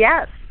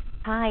 Yes.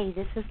 Hi,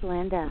 this is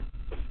Linda.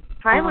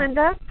 Hi,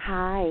 Linda.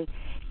 Hi.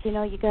 You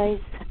know, you guys,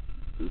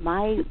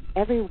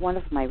 every one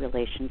of my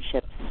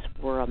relationships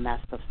were a mess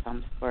of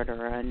some sort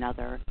or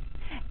another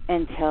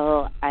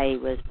until I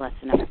was blessed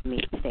enough to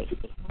meet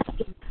Stacey.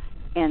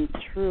 And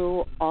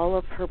through all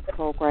of her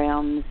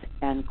programs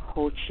and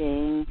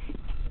coaching,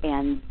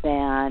 and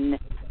then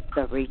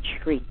the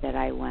retreat that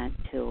I went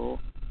to,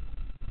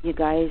 you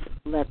guys,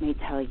 let me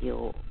tell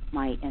you,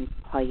 my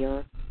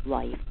entire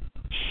life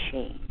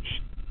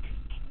changed.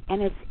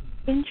 And it's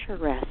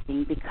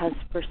interesting because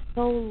for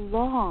so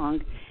long,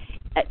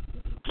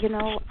 you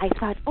know, I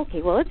thought,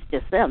 okay, well, it's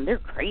just them. They're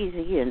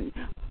crazy and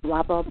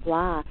blah, blah,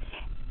 blah.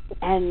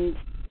 And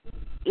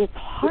it's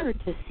hard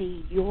to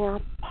see your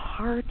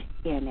part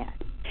in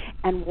it.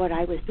 And what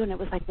I was doing, it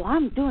was like, well,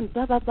 I'm doing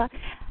blah, blah, blah.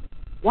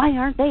 Why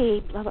aren't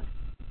they blah, blah?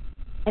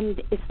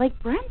 And it's like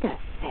Brenda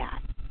said,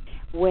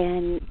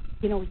 when,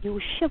 you know,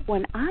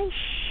 when I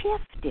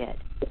shifted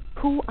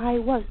who I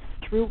was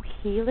through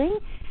healing,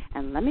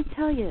 and let me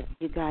tell you,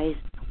 you guys,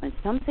 when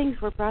some things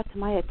were brought to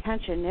my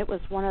attention, it was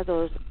one of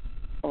those,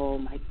 oh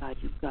my God,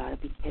 you've got to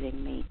be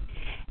kidding me.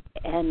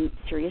 And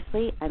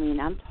seriously, I mean,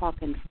 I'm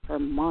talking for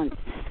months.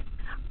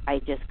 I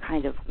just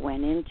kind of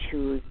went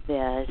into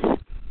this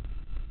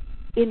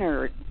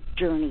inner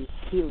journey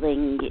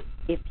healing,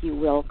 if you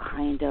will,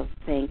 kind of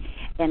thing.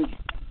 And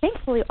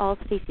thankfully, all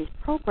Stacey's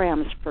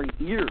programs for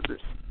years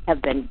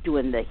have been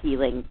doing the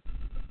healing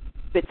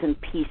bits and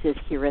pieces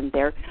here and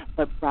there,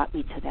 but brought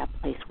me to that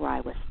place where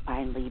I was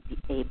finally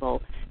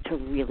able to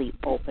really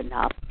open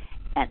up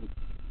and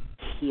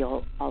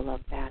heal all of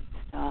that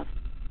stuff.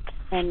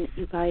 And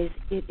you guys,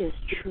 it is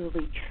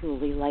truly,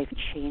 truly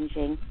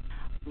life-changing.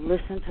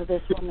 Listen to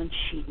this woman.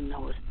 She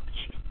knows what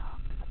she's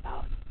talking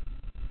about.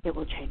 It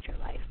will change your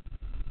life.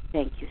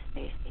 Thank you,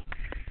 Stacy.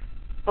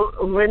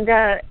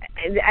 Linda,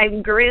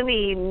 I'm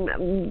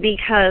grinning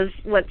because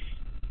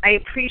I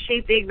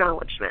appreciate the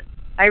acknowledgement.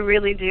 I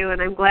really do,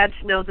 and I'm glad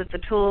to know that the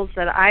tools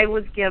that I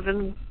was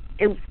given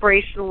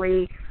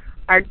inspirationally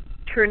are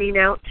turning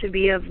out to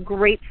be of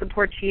great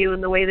support to you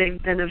in the way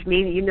they've been of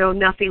me. You know,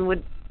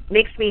 nothing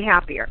makes me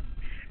happier.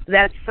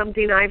 That's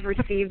something I've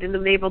received and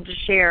am able to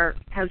share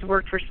has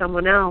worked for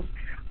someone else.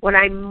 What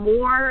I'm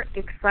more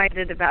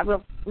excited about,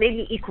 well,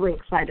 maybe equally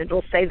excited,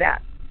 we'll say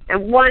that.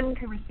 And one,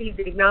 to receive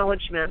the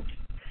acknowledgement.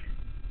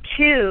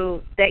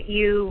 Two, that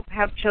you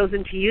have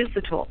chosen to use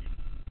the tools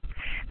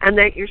and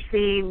that you're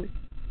seeing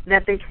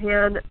that they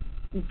can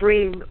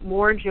bring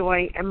more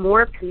joy and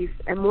more peace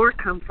and more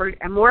comfort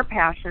and more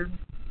passion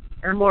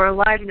and more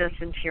aliveness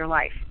into your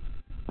life.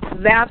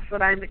 That's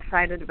what I'm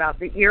excited about,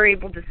 that you're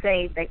able to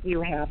say that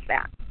you have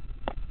that.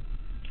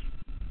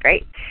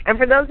 Great. And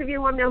for those of you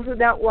who want to know who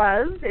that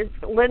was, it's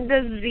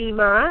Linda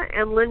Zima,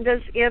 and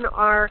Linda's in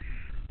our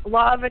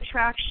Law of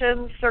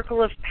Attraction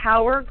Circle of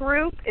Power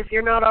group. If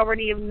you're not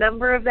already a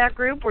member of that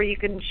group, where you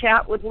can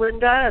chat with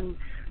Linda and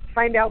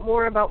find out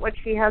more about what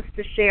she has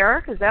to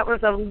share, because that was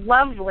a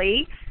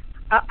lovely,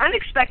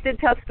 unexpected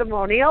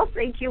testimonial.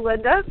 Thank you,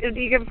 Linda. And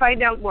you can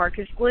find out more,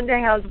 because Linda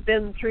has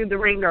been through the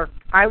ringer,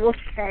 I will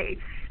say,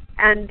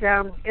 and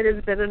it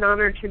has been an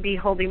honor to be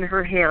holding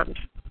her hand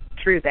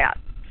through that.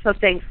 So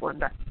thanks,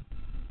 Linda.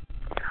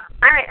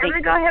 All right, I'm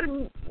going to go ahead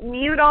and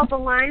mute all the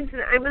lines,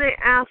 and I'm going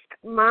to ask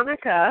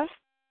Monica.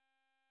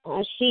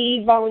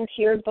 She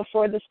volunteered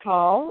before this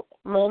call.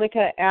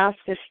 Monica asked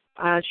if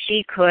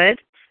she could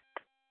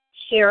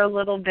share a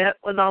little bit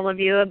with all of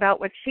you about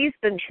what she's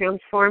been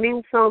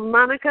transforming. So,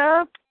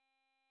 Monica,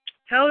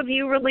 how have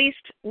you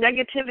released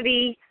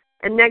negativity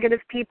and negative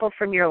people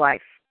from your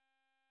life?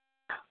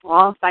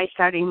 Well, by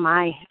starting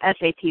my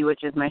SAP,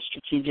 which is my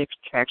Strategic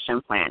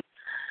Attraction Plan.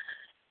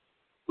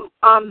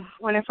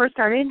 When I first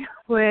started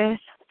with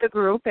the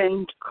group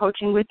and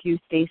coaching with you,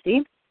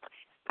 Stacy,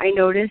 I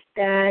noticed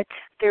that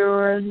there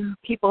were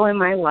people in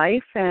my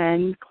life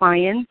and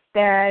clients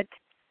that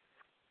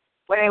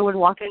when I would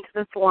walk into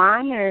the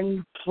salon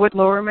and would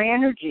lower my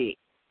energy.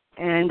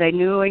 And I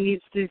knew I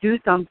needed to do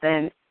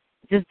something,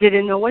 just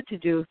didn't know what to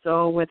do.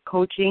 So with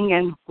coaching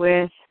and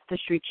with the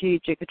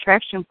Strategic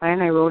Attraction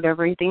Plan, I wrote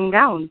everything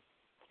down.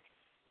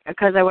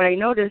 Because what I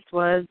noticed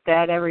was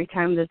that every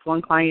time this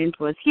one client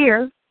was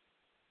here,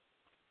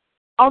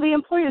 all the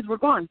employees were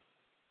gone.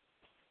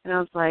 And I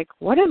was like,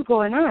 what is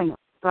going on?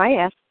 So I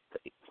asked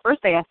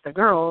the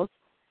girls,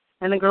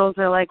 and the girls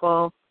are like,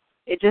 well,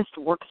 it just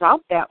works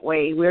out that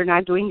way. We're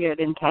not doing it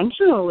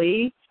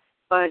intentionally,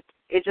 but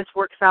it just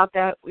works out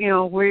that,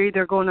 we're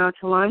either going out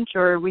to lunch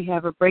or we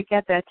have a break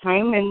at that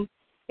time, and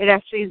it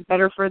actually is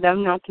better for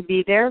them not to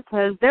be there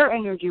because their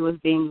energy was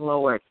being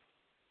lowered.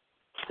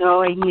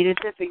 So I needed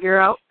to figure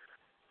out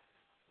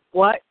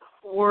what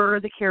were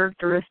the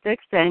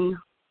characteristics and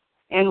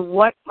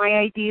what my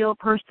ideal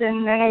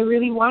person that I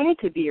really wanted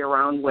to be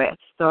around with.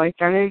 So I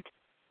started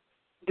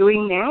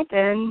doing that,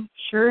 and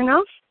sure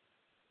enough,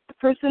 the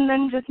person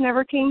then just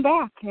never came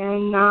back.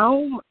 And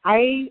now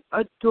I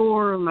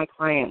adore my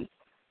clients.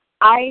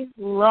 I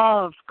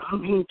love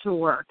coming to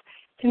work.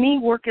 To me,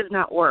 work is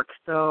not work.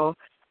 So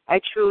I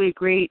truly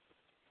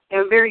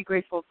am very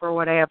grateful for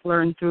what I have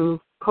learned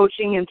through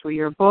coaching and through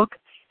your book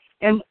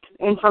and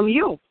from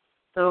you.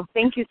 So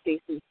thank you,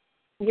 Stacy.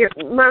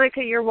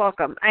 Monica, you're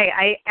welcome.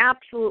 I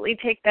absolutely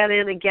take that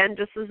in. Again,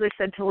 just as I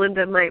said to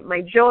Linda,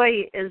 my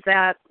joy is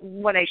that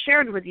what I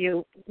shared with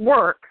you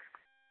works.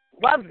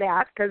 Love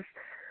that, because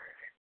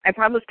I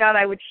promised God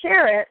I would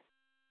share it.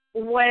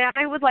 What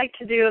I would like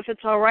to do, if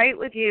it's all right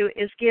with you,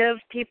 is give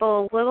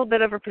people a little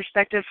bit of a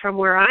perspective from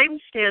where I'm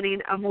standing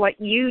of what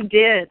you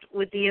did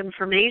with the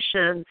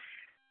information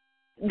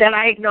that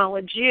I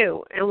acknowledge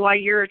you and why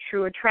you're a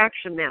true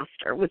attraction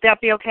master. Would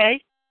that be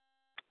okay?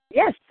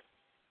 Yes.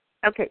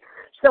 Okay.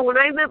 So when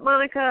I met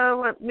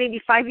Monica, maybe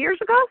 4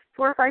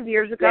 or 5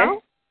 years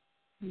ago,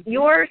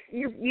 yeah.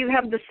 You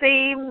have the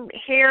same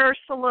hair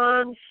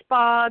salon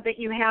spa that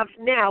you have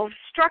now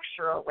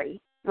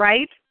structurally,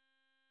 right?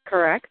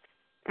 Correct.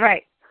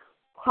 Right.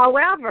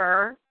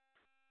 However,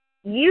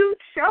 you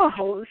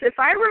chose, if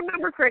I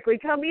remember correctly,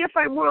 tell me if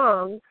I'm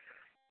wrong,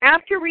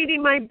 after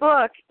reading my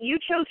book, you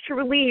chose to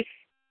release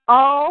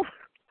all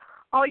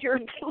your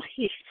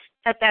employees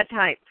at that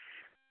time.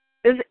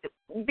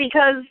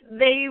 Because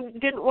they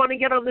didn't want to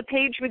get on the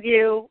page with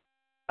you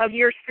of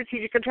your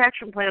Strategic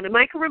Attraction Plan. Am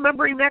I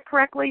remembering that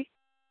correctly?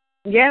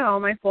 Yeah, all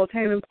my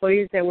full-time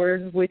employees that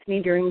were with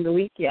me during the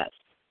week, yes.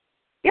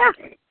 Yeah.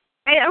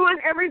 I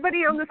want everybody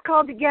on this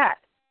call to get.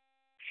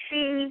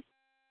 She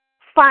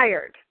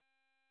fired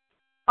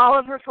all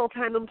of her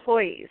full-time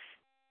employees.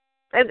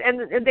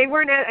 And they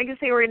weren't, I guess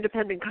they were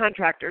independent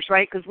contractors,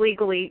 right? Because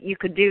legally you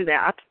could do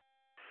that.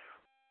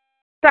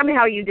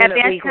 Somehow you did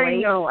it legally.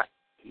 Time, no.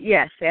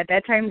 Yes, at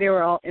that time they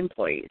were all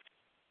employees.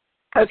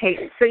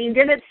 Okay, so you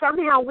did it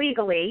somehow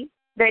legally,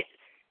 That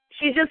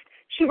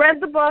she read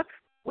the book.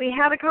 We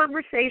had a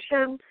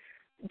conversation.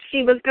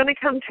 She was going to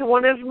come to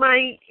one of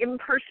my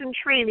in-person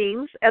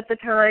trainings at the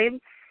time.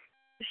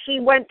 She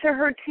went to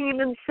her team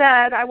and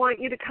said, I want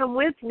you to come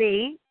with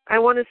me. I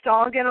want us to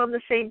all get on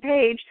the same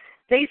page.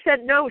 They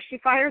said no. She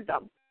fired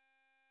them.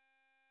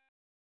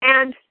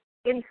 And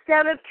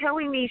instead of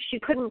telling me she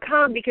couldn't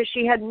come because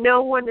she had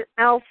no one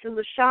else in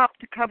the shop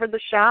to cover the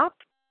shop,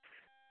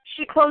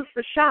 she closed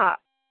the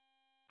shop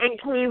and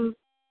came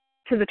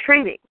to the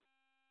training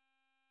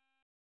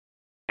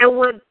and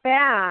went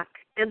back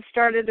and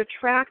started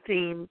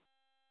attracting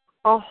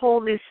a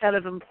whole new set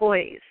of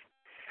employees.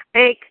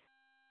 Like,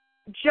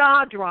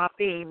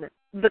 jaw-dropping,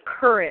 the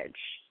courage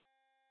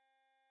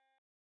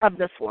of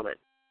this woman.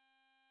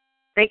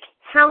 Like,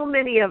 how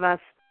many of us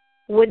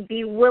would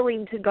be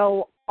willing to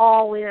go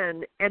all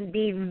in and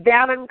be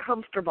that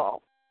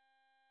uncomfortable,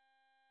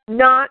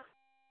 not,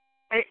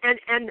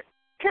 and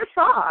piss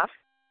off,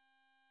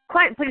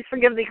 client, please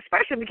forgive the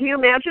expression, but can you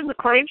imagine the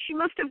clients she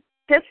must have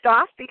pissed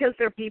off because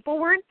their people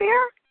weren't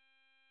there?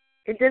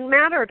 It didn't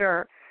matter to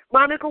her.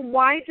 Monica,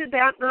 why did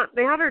that not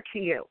matter to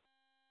you?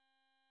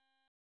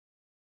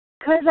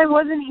 Because I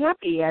wasn't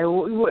happy.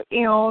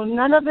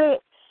 None of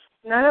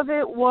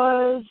it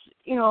was,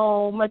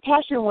 my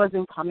passion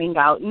wasn't coming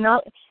out.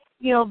 No,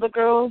 the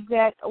girls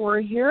that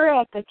were here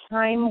at the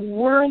time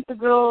weren't the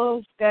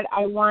girls that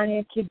I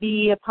wanted to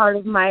be a part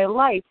of my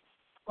life.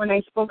 When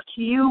I spoke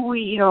to you,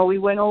 we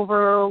went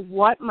over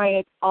what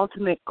my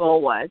ultimate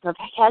goal was of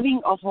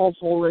having a whole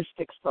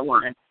holistic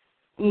salon.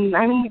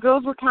 I mean, the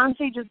girls were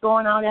constantly just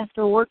going out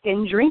after work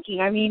and drinking.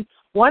 I mean,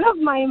 one of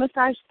my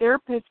massage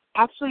therapists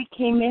actually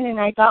came in and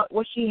I thought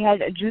she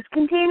had a juice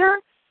container.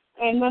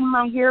 And then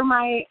my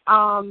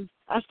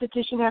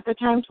esthetician at the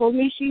time told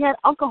me she had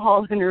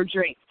alcohol in her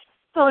drink.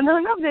 So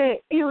none of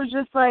it was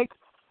just like,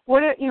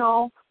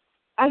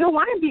 I don't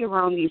want to be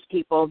around these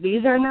people.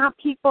 These are not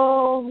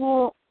people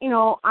who,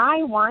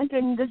 I want,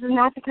 and this is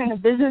not the kind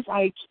of business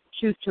I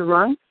choose to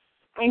run.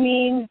 I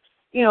mean,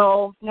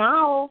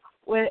 now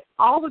with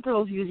all the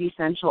girls use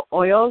essential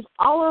oils,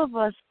 all of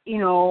us,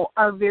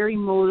 are very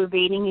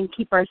motivating and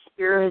keep our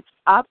spirits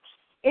up.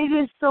 It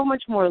is so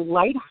much more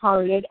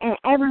lighthearted, and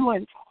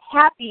everyone's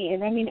happy.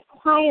 And, I mean,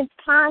 clients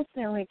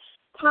constantly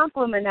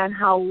compliment on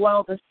how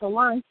well the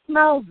salon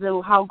smells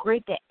and how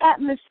great the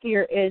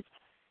atmosphere is.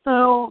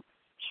 So,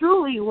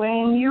 truly,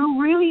 when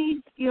you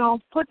really,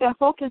 put that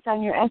focus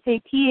on your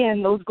SAP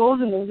and those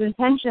goals and those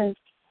intentions,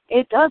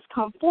 it does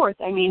come forth.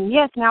 I mean,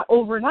 yes, not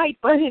overnight,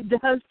 but it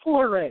does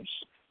flourish.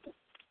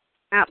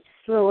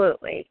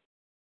 Absolutely.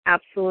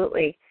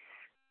 Absolutely.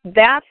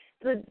 That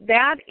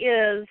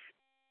is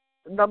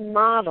the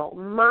model.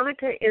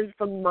 Monica is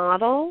the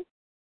model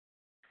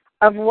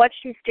of what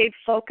she stayed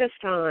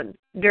focused on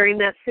during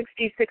that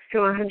 66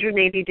 to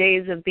 180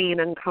 days of being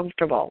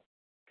uncomfortable.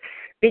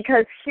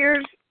 Because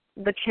here's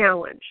the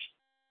challenge.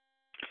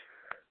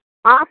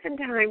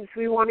 Oftentimes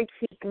we want to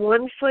keep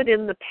one foot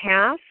in the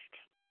past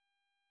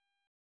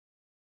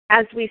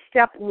as we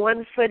step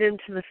one foot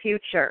into the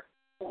future.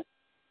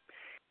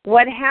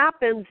 What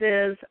happens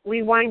is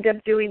we wind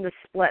up doing the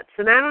splits.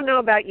 And I don't know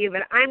about you,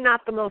 but I'm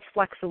not the most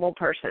flexible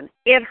person.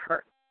 It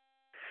hurts.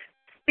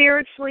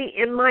 Spiritually,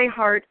 in my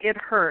heart, it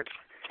hurts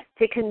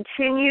to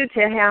continue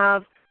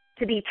to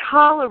be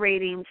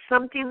tolerating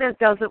something that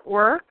doesn't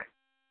work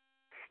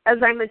as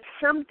I'm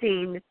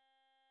attempting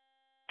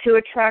to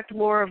attract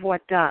more of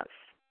what does.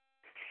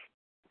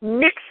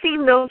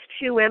 Mixing those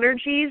two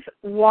energies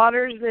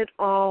waters it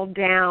all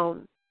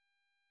down.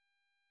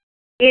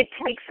 It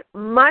takes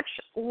much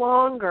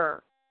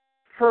longer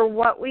for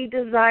what we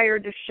desire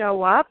to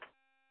show up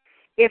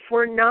if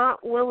we're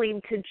not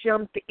willing to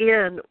jump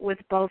in with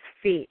both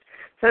feet.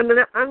 So I'm going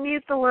to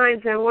unmute the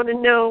lines. I want to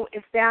know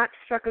if that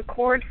struck a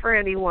chord for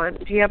anyone.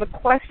 Do you have a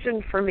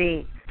question for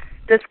me?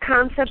 This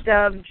concept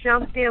of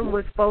jump in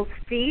with both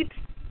feet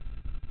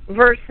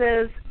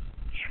versus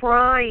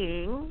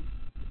trying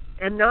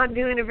and not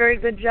doing a very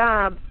good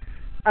job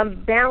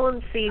of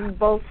balancing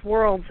both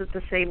worlds at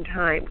the same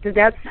time. Did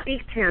that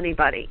speak to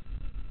anybody?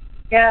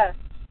 Yes.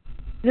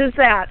 Who's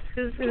that?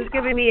 Who's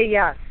giving me a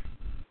yes?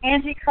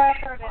 Angie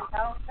Crawford in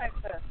Dallas,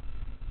 Texas.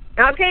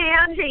 Okay,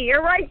 Angie,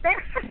 you're right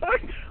there.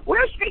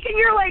 We're speaking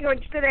your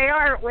language today,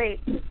 aren't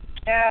we?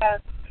 Yes.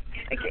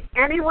 Okay.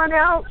 Anyone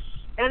else?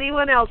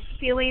 Anyone else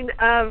feeling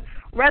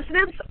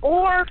resonance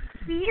or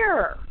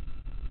fear?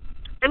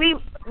 I mean,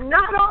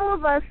 not all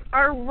of us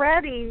are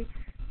ready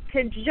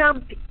to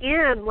jump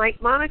in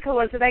like Monica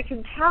was. And I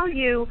can tell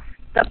you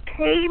the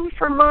pain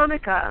for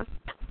Monica,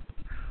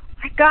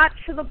 I got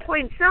to the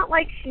point, it's not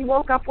like she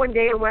woke up one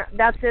day and went,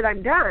 that's it,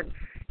 I'm done.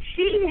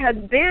 She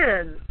had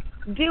been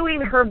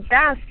doing her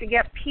best to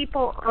get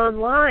people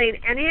online,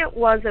 and it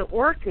wasn't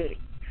working.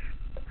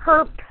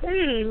 Her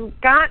pain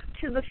got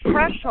to the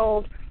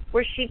threshold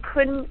where she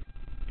couldn't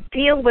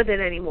deal with it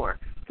anymore.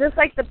 Just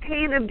like the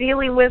pain of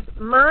dealing with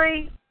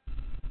my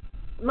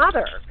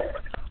mother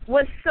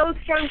was so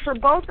strong for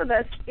both of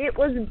us, it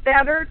was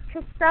better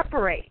to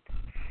separate.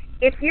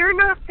 If you're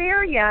not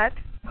there yet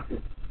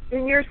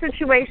in your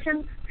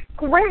situation,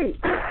 great.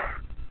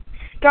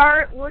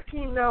 Start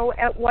looking, though,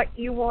 at what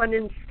you want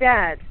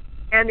instead,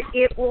 and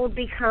it will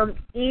become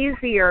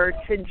easier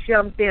to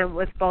jump in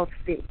with both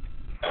feet.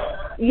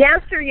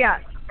 Yes or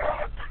yes?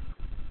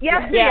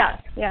 Yes or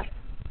yes? Yes.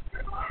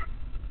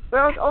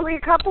 Well, only a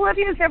couple of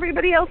you. Is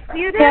everybody else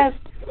muted? Yes.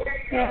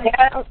 Yes.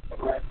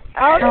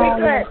 Okay,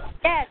 good.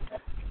 Yes.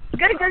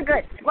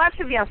 Good. Lots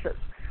of yeses.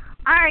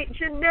 All right,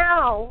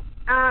 Janelle,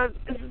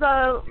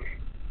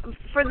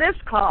 for this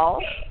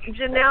call,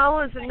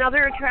 Janelle is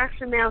another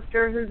attraction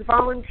master who's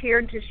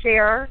volunteered to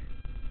share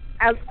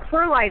as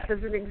her life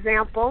as an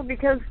example,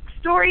 because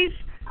stories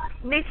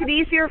make it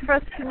easier for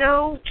us to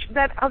know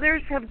that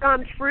others have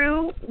gone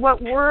through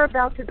what we're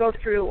about to go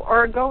through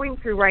or are going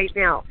through right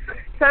now.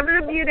 So I'm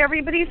going to mute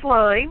everybody's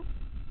line.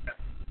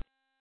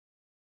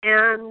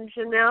 And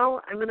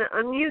Janelle, I'm going to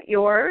unmute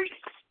yours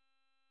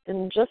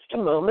in just a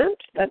moment.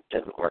 That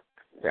didn't work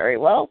very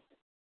well.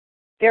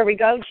 There we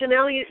go.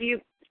 Janelle,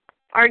 you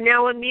are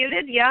now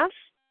unmuted, yes?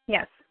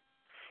 Yes.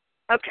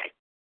 Okay.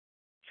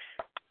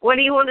 What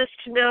do you want us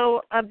to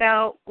know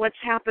about what's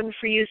happened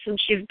for you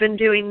since you've been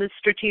doing the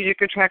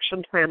strategic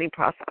attraction planning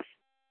process?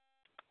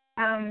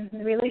 The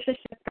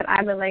relationship that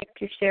I would like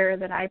to share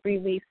that I've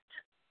released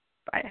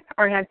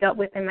or have dealt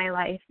with in my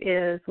life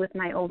is with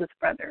my oldest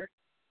brother.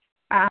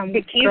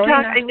 Can you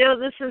talk? I know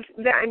this is,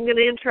 I'm going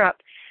to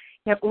interrupt.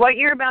 Yep. What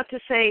you're about to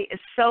say is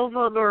so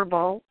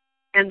vulnerable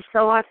and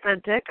so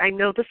authentic. I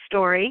know the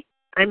story.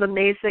 I'm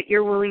amazed that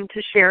you're willing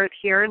to share it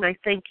here, and I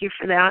thank you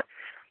for that.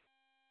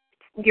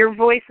 Your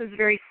voice is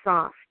very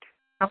soft.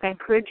 Okay.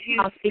 Could you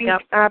speak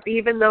up,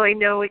 even though I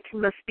know it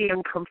must be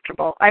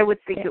uncomfortable? I would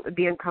think it would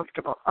be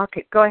uncomfortable.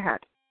 Okay, go ahead.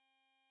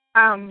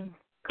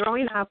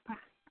 Growing up,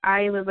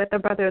 I lived with a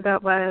brother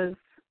that was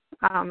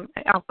an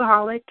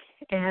alcoholic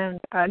and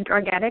a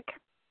drug addict.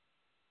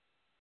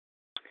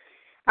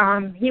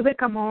 He would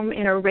come home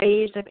in a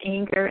rage of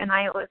anger, and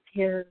I was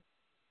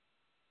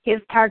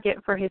his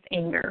target for his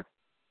anger.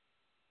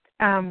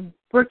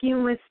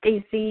 Working with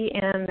Stacy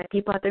and the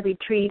people at the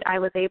retreat, I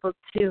was able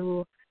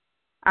to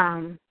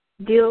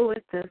deal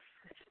with this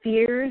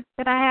fear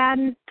that I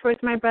had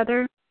towards my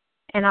brother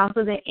and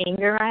also the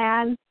anger I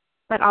had.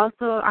 But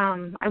also,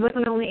 I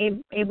wasn't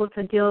only able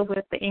to deal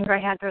with the anger I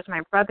had towards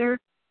my brother,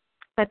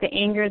 but the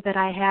anger that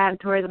I had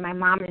towards my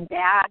mom and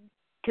dad,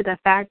 to the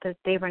fact that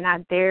they were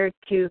not there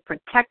to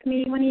protect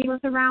me when he was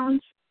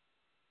around.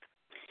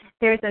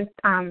 There's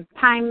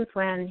times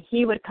when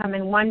he would come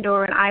in one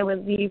door and I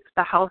would leave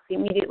the house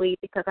immediately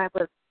because I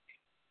was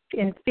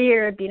in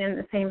fear of being in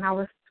the same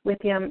house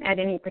with him at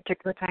any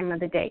particular time of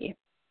the day.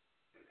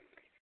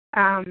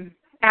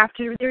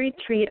 After the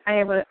retreat,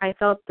 I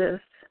felt this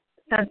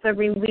sense of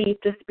relief,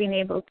 just being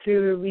able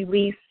to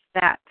release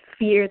that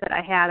fear that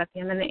I had of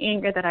him and the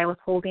anger that I was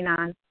holding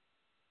on.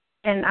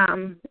 And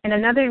in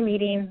another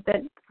meeting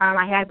that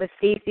I had with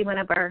Stacy, one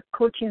of our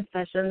coaching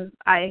sessions,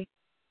 I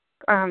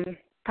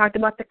talked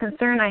about the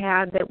concern I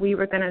had that we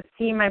were going to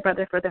see my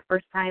brother for the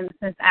first time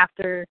since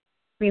after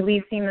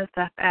releasing the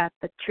stuff at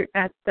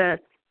the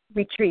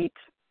retreat.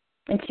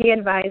 And she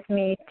advised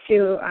me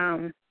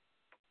to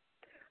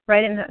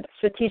write in a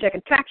strategic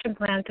attraction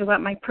plan to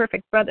what my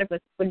perfect brother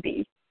would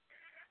be.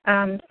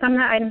 Some of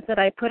the items that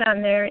I put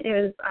on there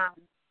is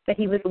that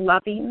he was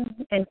loving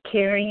and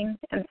caring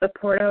and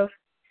supportive,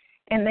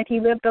 and that he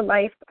lived a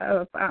life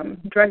of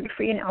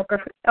drug-free and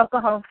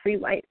alcohol-free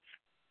life.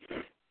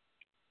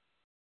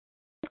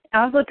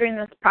 Also, during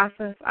this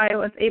process, I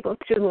was able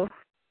to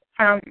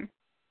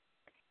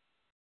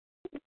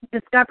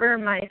discover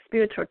my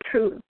spiritual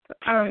truth.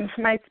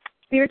 My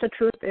spiritual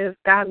truth is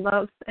God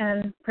loves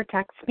and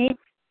protects me.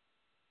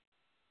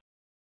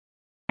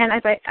 And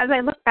as I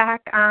look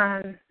back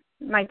on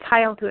my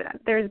childhood,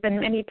 there's been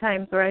many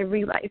times where I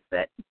realized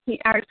that He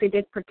actually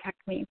did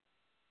protect me.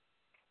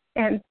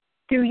 And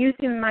through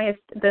using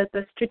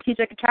the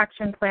strategic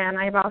attraction plan,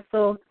 I've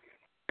also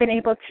been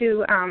able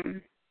to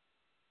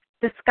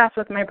discuss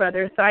with my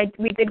brother. So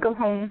we did go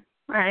home.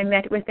 I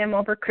met with him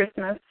over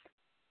Christmas,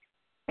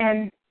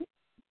 and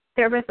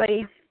there was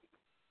a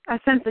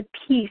sense of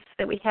peace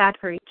that we had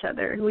for each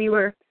other. We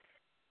were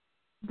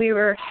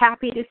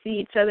happy to see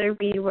each other.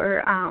 He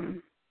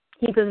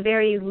was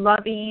very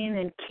loving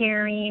and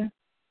caring.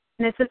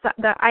 And it's just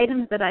the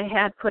items that I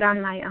had put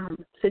on my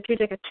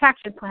strategic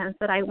attraction plans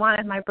that I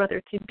wanted my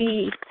brother to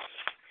be,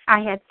 I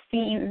had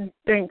seen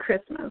during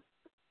Christmas.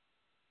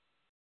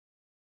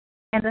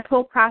 And this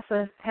whole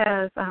process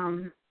has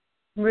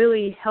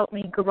really helped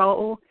me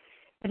grow.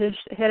 It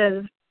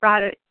has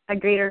brought a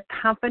greater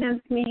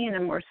confidence in me and a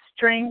more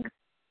strength.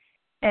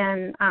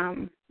 And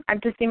I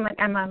just seem like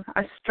I'm a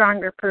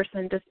stronger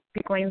person just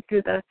going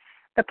through the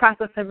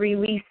process of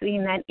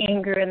releasing that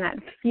anger and that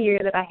fear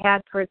that I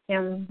had towards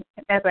him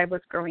as I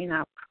was growing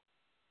up.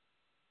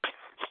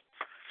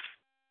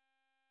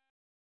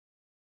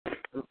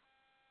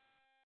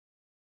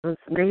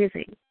 That's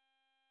amazing.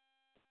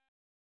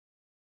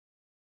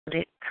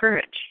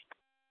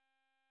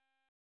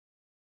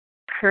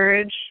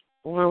 Courage,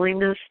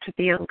 willingness to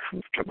be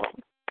uncomfortable,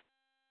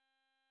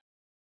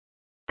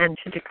 and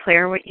to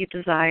declare what you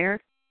desire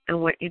and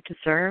what you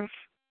deserve.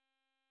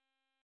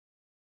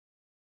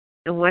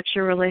 And what's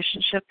your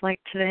relationship like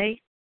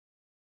today?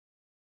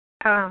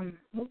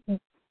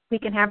 We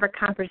can have a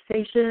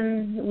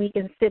conversation. We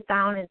can sit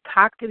down and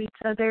talk to each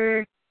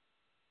other.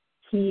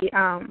 He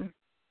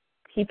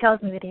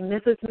tells me that he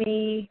misses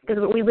me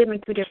because we live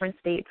in 2 different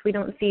states. We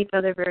don't see each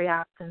other very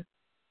often.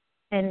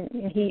 And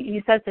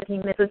he says that he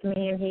misses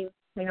me, and he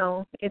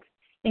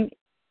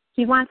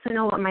wants to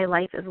know what my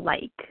life is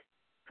like.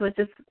 So it's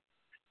just,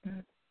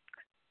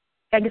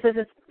 I guess it's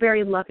just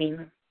very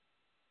loving.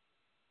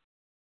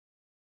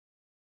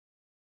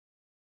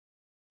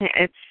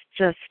 It's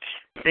just,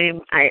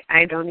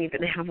 I don't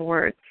even have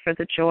words for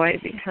the joy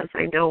because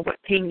I know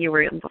what pain you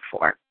were in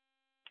before,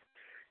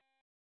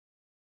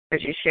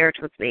 as you shared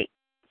with me.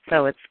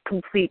 So it's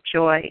complete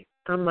joy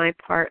on my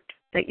part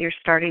that you're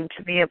starting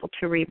to be able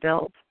to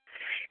rebuild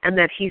and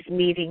that he's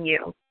meeting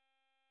you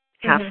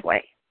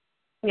halfway.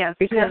 Yes.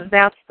 Because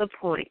that's the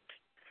point.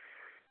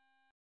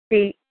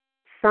 See,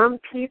 some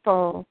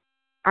people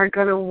are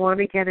going to want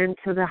to get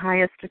into the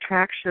highest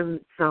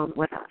attraction zone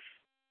with us.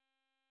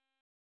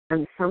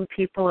 And some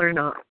people are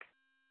not.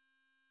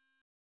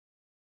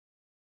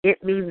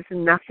 It means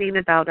nothing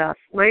about us.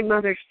 My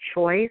mother's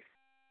choice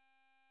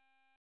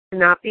to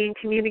not be in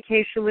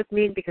communication with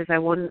me because I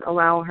wouldn't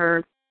allow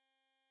her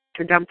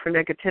to dump her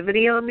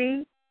negativity on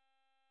me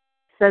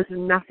says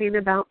nothing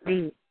about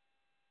me.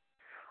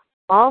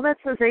 All that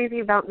says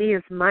anything about me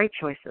is my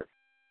choices.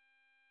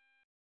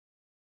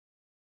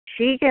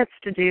 She gets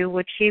to do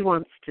what she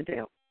wants to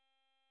do.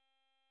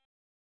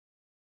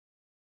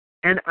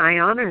 And I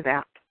honor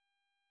that.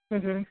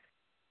 Mm-hmm.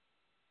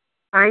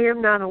 I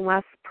am not a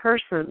less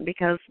person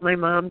because my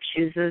mom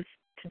chooses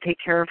to take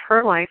care of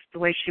her life the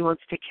way she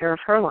wants to take care of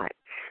her life.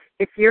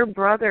 If your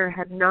brother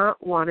had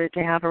not wanted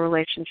to have a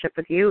relationship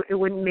with you, it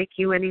wouldn't make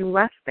you any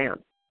less than,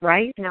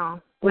 right?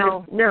 No,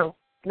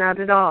 not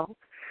at all.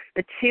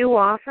 But too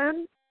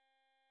often,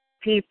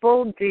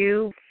 people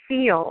do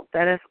feel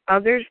that if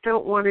others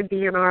don't want to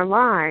be in our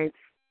lives,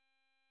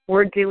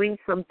 we're doing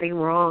something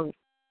wrong.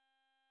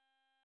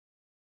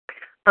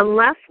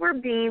 Unless we're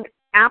being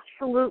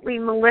absolutely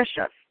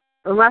malicious,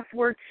 unless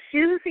we're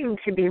choosing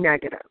to be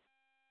negative,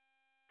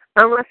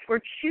 unless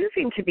we're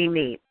choosing to be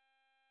mean,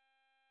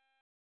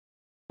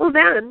 well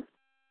then,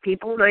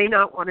 people may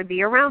not want to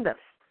be around us.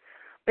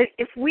 But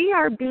if we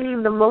are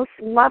being the most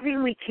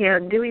loving we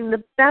can, doing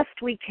the best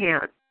we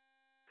can,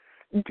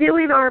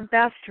 doing our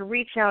best to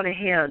reach out a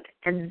hand,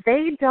 and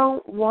they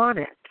don't want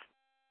it,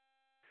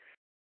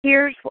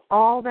 here's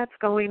all that's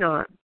going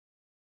on.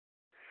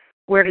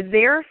 Where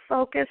they're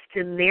focused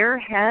in their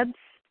heads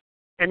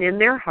and in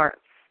their hearts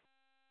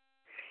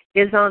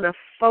is on a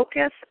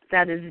focus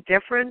that is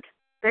different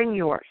than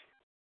yours.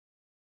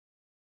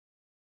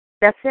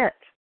 That's it.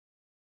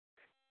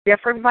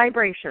 Different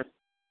vibration.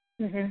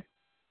 Mm-hmm.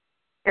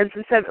 As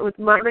I said with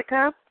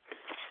Monica,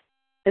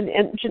 and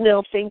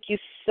Janelle, thank you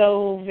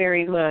so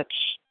very much,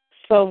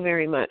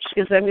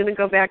 because I'm going to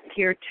go back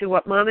here to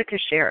what Monica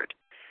shared.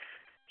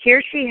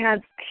 Here she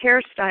had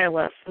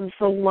hairstylists and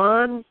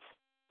salon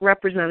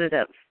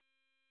representatives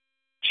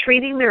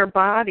treating their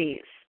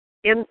bodies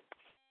in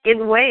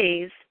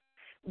ways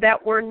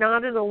that were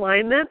not in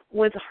alignment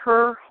with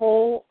her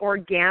whole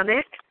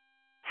organic,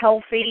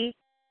 healthy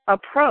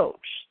approach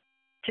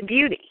to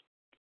beauty.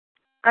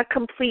 A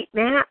complete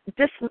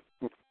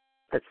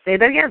let's say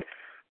that again,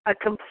 a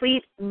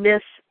complete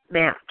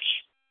mismatch.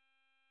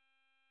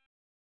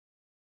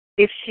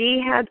 If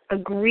she had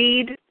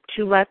agreed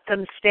to let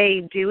them stay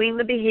doing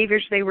the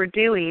behaviors they were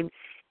doing,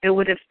 it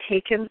would have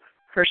taken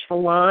her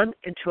salon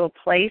into a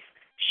place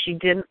she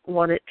didn't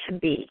want it to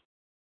be.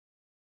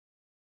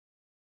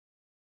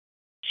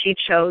 She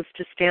chose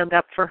to stand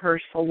up for her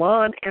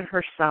salon and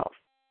herself.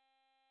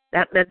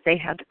 That meant they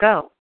had to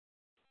go.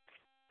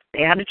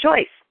 They had a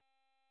choice.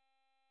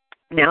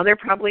 Now they're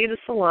probably in a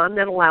salon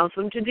that allows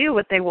them to do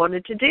what they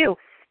wanted to do.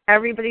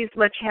 Everybody's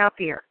much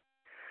happier.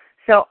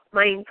 So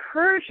my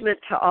encouragement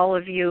to all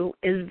of you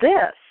is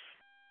this.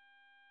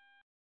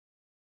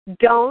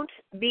 Don't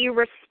be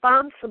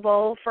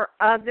responsible for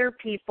other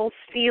people's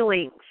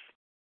feelings.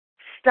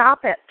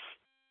 Stop it.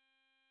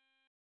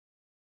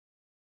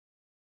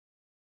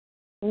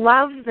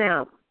 Love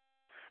them.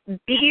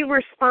 Be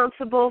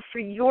responsible for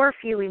your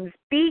feelings.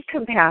 Be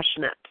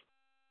compassionate.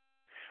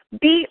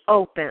 Be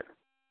open.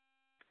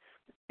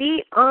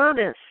 Be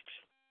honest.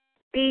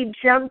 Be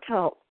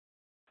gentle.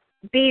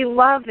 Be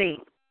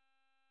loving.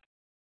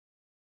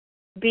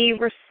 Be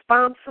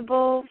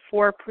responsible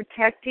for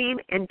protecting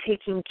and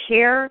taking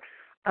care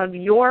of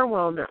your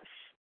wellness,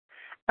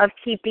 of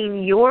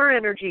keeping your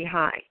energy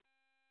high,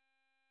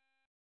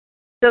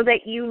 so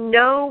that you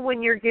know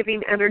when you're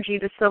giving energy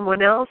to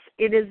someone else,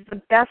 it is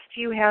the best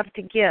you have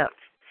to give.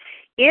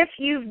 If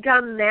you've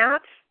done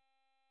that,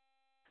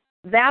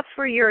 that's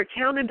where your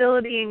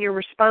accountability and your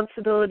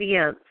responsibility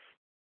ends.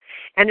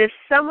 And if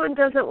someone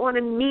doesn't want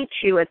to meet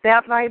you at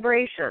that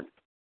vibration,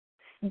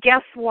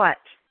 guess what?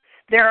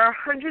 There are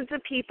hundreds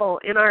of people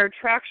in our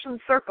attraction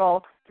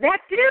circle that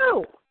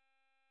do.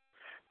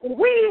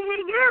 We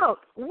hang out.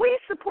 We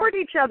support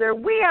each other.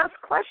 We ask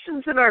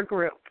questions in our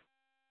group.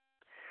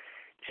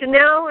 So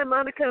now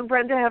Monica and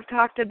Brenda have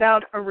talked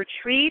about a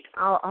retreat.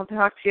 I'll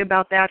talk to you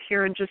about that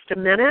here in just a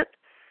minute.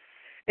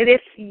 And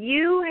if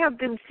you have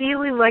been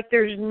feeling like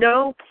there's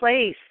no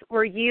place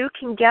where you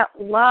can get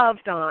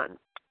loved on,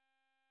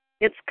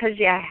 it's because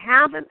you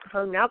haven't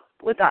hung up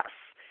with us.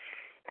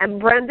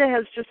 And Brenda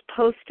has just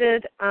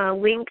posted a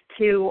link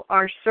to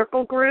our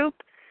circle group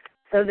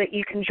so that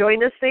you can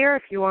join us there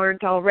if you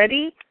aren't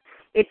already.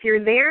 If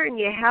you're there and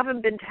you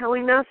haven't been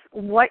telling us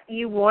what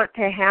you want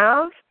to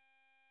have,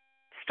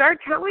 start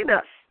telling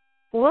us.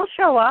 We'll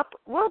show up.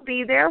 We'll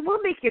be there.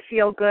 We'll make you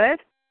feel good.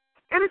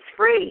 And it's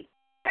free.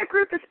 That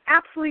group is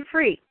absolutely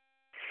free.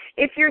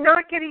 If you're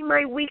not getting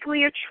my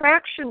weekly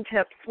attraction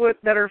tips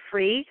that are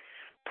free,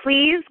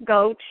 please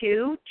go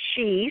to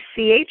Chi,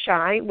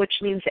 C-H-I,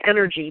 which means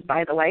energy,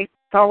 by the way.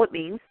 That's all it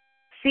means.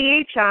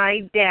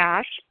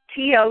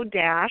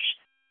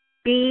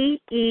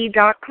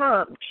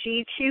 CHI-TO-BE.com,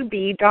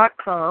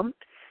 chi2b.com.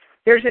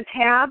 There's a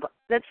tab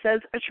that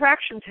says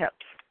attraction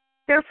tips.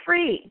 They're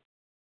free.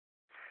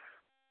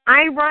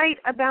 I write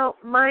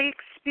about my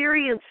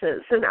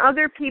experiences, and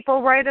other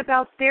people write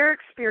about their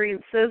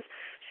experiences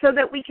so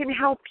that we can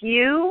help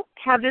you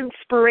have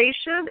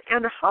inspiration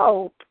and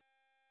hope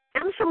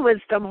and some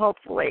wisdom,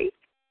 hopefully,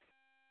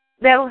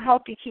 that'll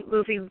help you keep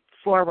moving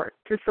forward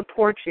to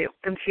support you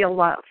and feel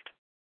loved.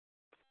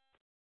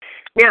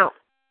 Now,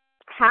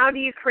 how do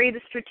you create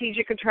a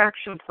strategic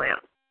attraction plan?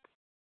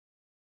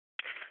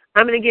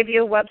 I'm going to give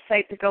you a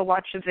website to go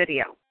watch a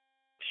video,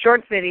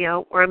 short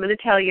video, where I'm going to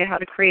tell you how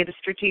to create a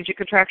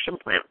strategic attraction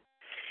plan.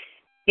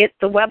 The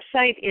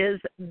website is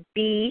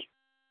B,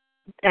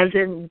 as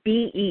in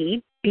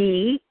B-E,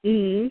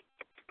 B-E,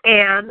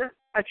 and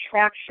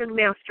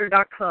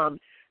attractionmaster.com.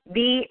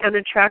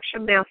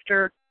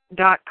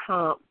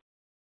 beanattractionmaster.com.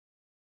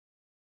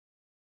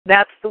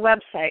 That's the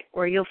website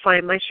where you'll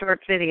find my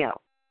short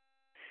video.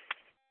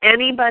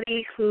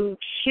 Anybody who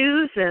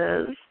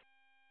chooses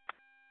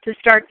to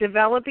start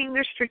developing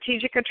their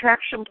strategic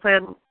attraction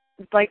plan,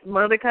 like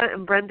Monica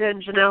and Brenda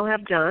and Janelle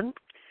have done,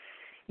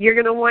 you're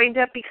going to wind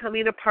up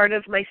becoming a part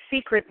of my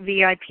secret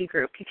VIP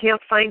group. You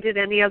can't find it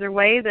any other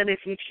way than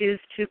if you choose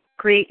to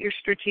create your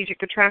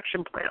strategic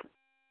attraction plan.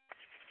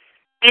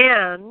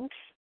 And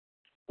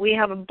we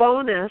have a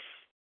bonus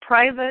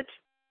private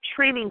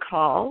training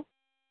call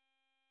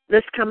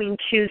this coming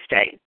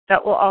Tuesday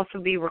that will also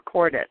be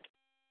recorded.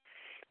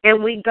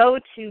 And we go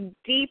into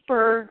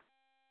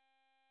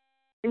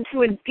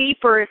a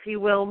deeper, if you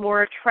will,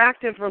 more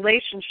attractive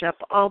relationship,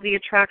 all the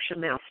attraction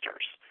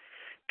masters.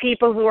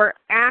 People who are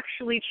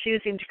actually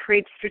choosing to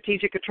create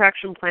strategic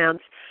attraction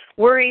plans,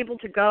 we're able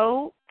to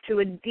go to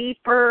a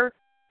deeper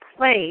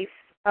place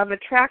of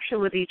attraction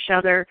with each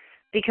other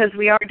because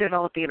we are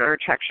developing our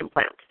attraction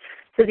plans.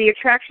 So the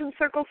Attraction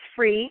Circle's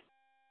free.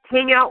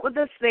 Hang out with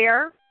us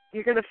there.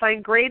 You're going to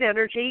find great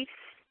energy.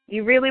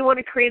 You really want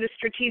to create a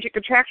strategic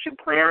attraction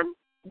plan?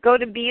 Go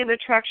to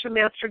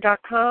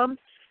beanattractionmaster.com.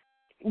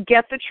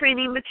 Get the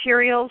training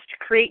materials to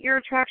create your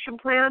attraction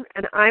plan,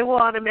 and I will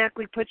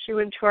automatically put you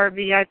into our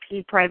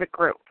VIP private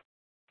group.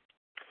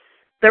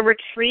 The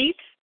retreat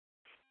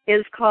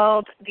is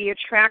called the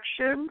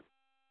Attraction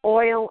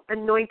Oil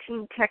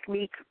Anointing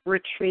Technique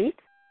Retreat.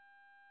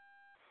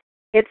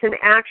 It's an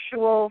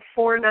actual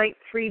 4-night,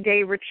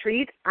 3-day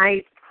retreat.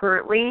 I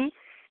currently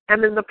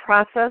am in the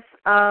process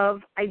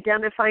of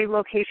identifying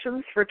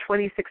locations for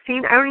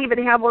 2016. I don't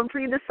even have one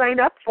for you to sign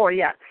up for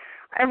yet.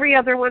 Every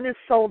other one is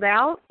sold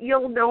out.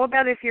 You'll know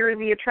about it if you're in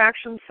the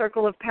Attraction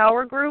Circle of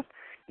Power group.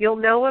 You'll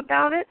know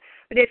about it.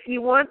 But if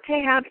you want to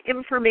have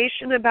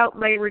information about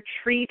my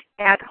retreat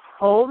at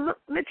home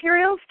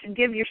materials to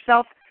give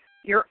yourself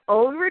your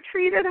own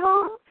retreat at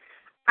home,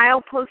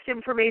 I'll post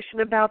information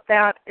about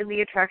that in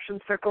the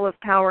Attraction Circle of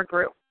Power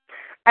group.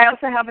 I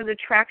also have an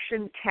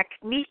Attraction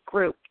Technique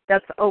group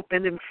that's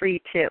open and free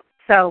too.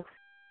 So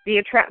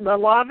the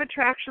Law of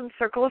Attraction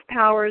Circle of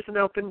Power is an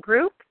open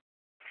group,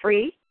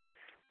 free.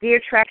 The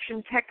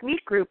Attraction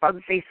Technique group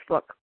on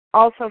Facebook,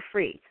 also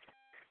free.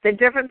 The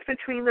difference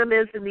between them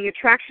is in the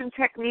Attraction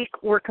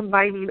Technique, we're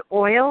combining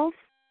oils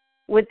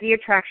with the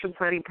attraction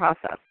planning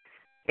process.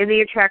 In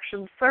the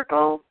Attraction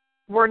Circle,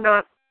 we're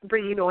not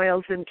bringing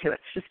oils into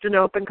it. It's just an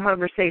open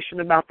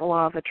conversation about the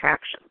law of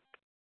attraction.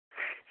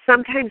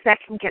 Sometimes that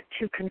can get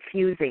too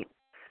confusing.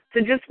 So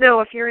just know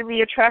if you're in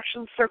the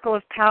Attraction Circle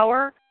of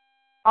Power,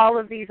 all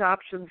of these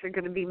options are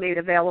going to be made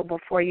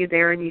available for you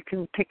there, and you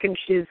can pick and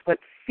choose what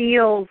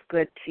feels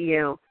good to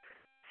you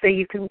so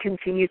you can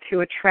continue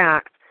to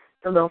attract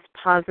the most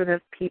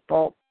positive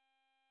people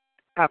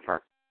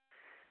ever.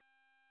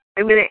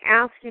 I'm going to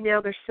ask you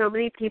now, there's so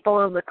many people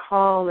on the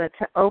call that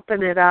to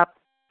open it up,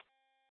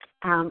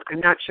 I'm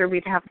not sure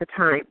we'd have the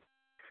time.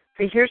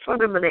 So here's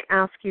what I'm going to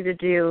ask you to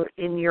do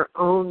in your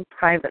own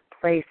private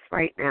place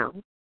right now.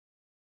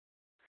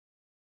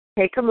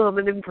 Take a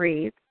moment and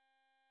breathe.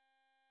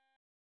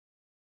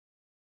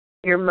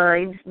 Your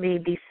mind may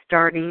be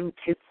starting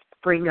to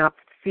bring up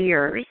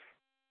fears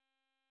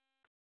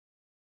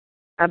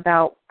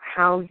about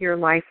how your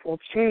life will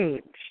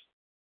change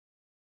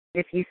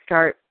if you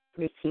start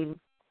making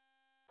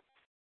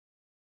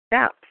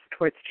steps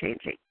towards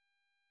changing.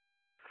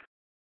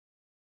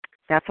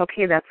 That's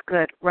okay. That's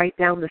good. Write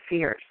down the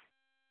fears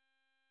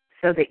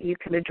so that you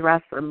can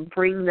address them.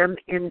 Bring them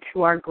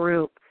into our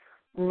group.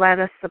 Let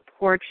us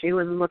support you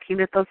in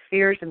looking at those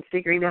fears and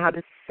figuring out how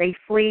to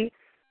safely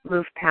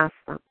move past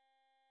them.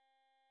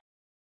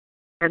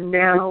 And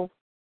now,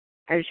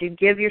 as you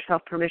give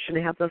yourself permission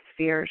to have those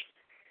fears,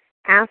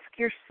 ask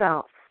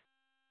yourself,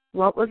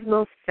 what was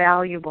most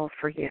valuable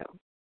for you?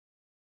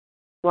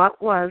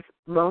 What was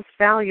most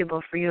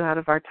valuable for you out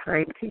of our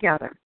time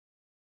together?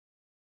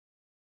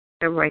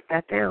 And write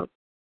that down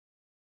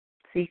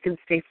so you can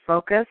stay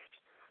focused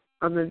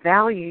on the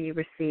value you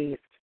received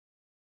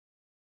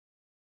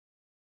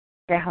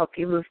to help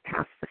you move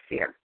past the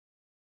fear.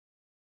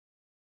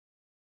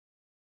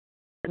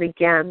 And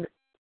again,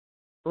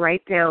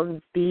 write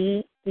down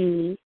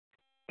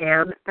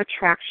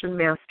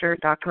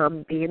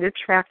beanattractionmaster.com,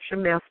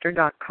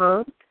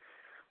 beanattractionmaster.com.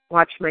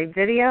 Watch my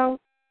video,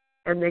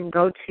 and then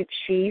go to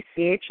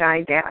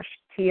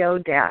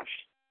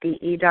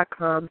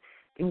chi-to-be.com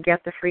and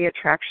get the free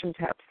attraction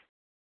tips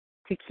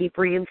to keep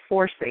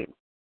reinforcing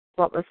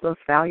what was most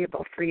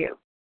valuable for you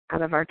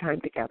out of our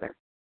time together.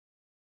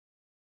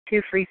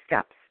 2 free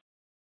steps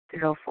to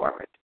go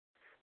forward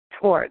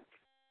towards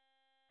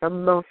the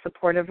most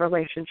supportive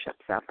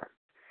relationships ever.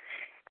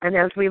 And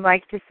as we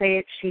like to say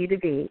at Chi to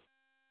Be,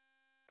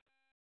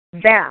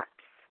 that's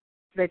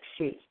the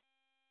Chi.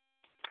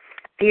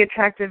 Be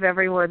attractive,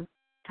 everyone.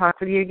 Talk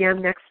with you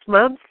again next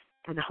month,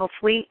 and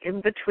hopefully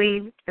in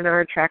between in our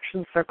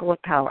attraction circle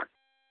of power.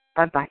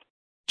 Bye-bye.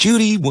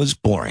 Judy was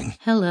boring.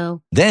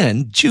 Hello.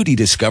 Then Judy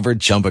discovered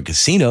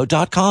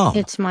ChumbaCasino.com.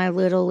 It's my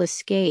little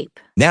escape.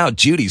 Now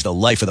Judy's the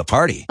life of the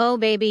party. Oh,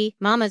 baby,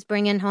 mama's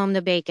bringing home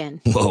the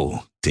bacon. Whoa,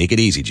 take it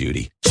easy,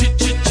 Judy.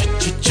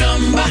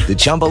 The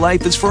Chumba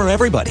life is for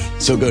everybody.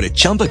 So go to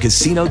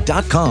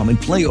ChumbaCasino.com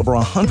and play over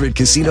 100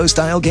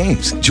 casino-style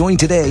games. Join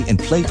today and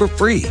play for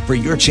free for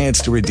your chance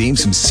to redeem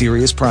some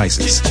serious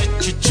prizes.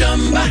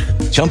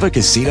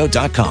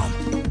 ChumbaCasino.com.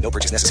 No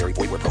purchase necessary.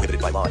 Void where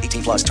prohibited by law.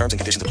 18+ terms and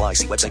conditions apply.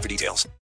 See website for details.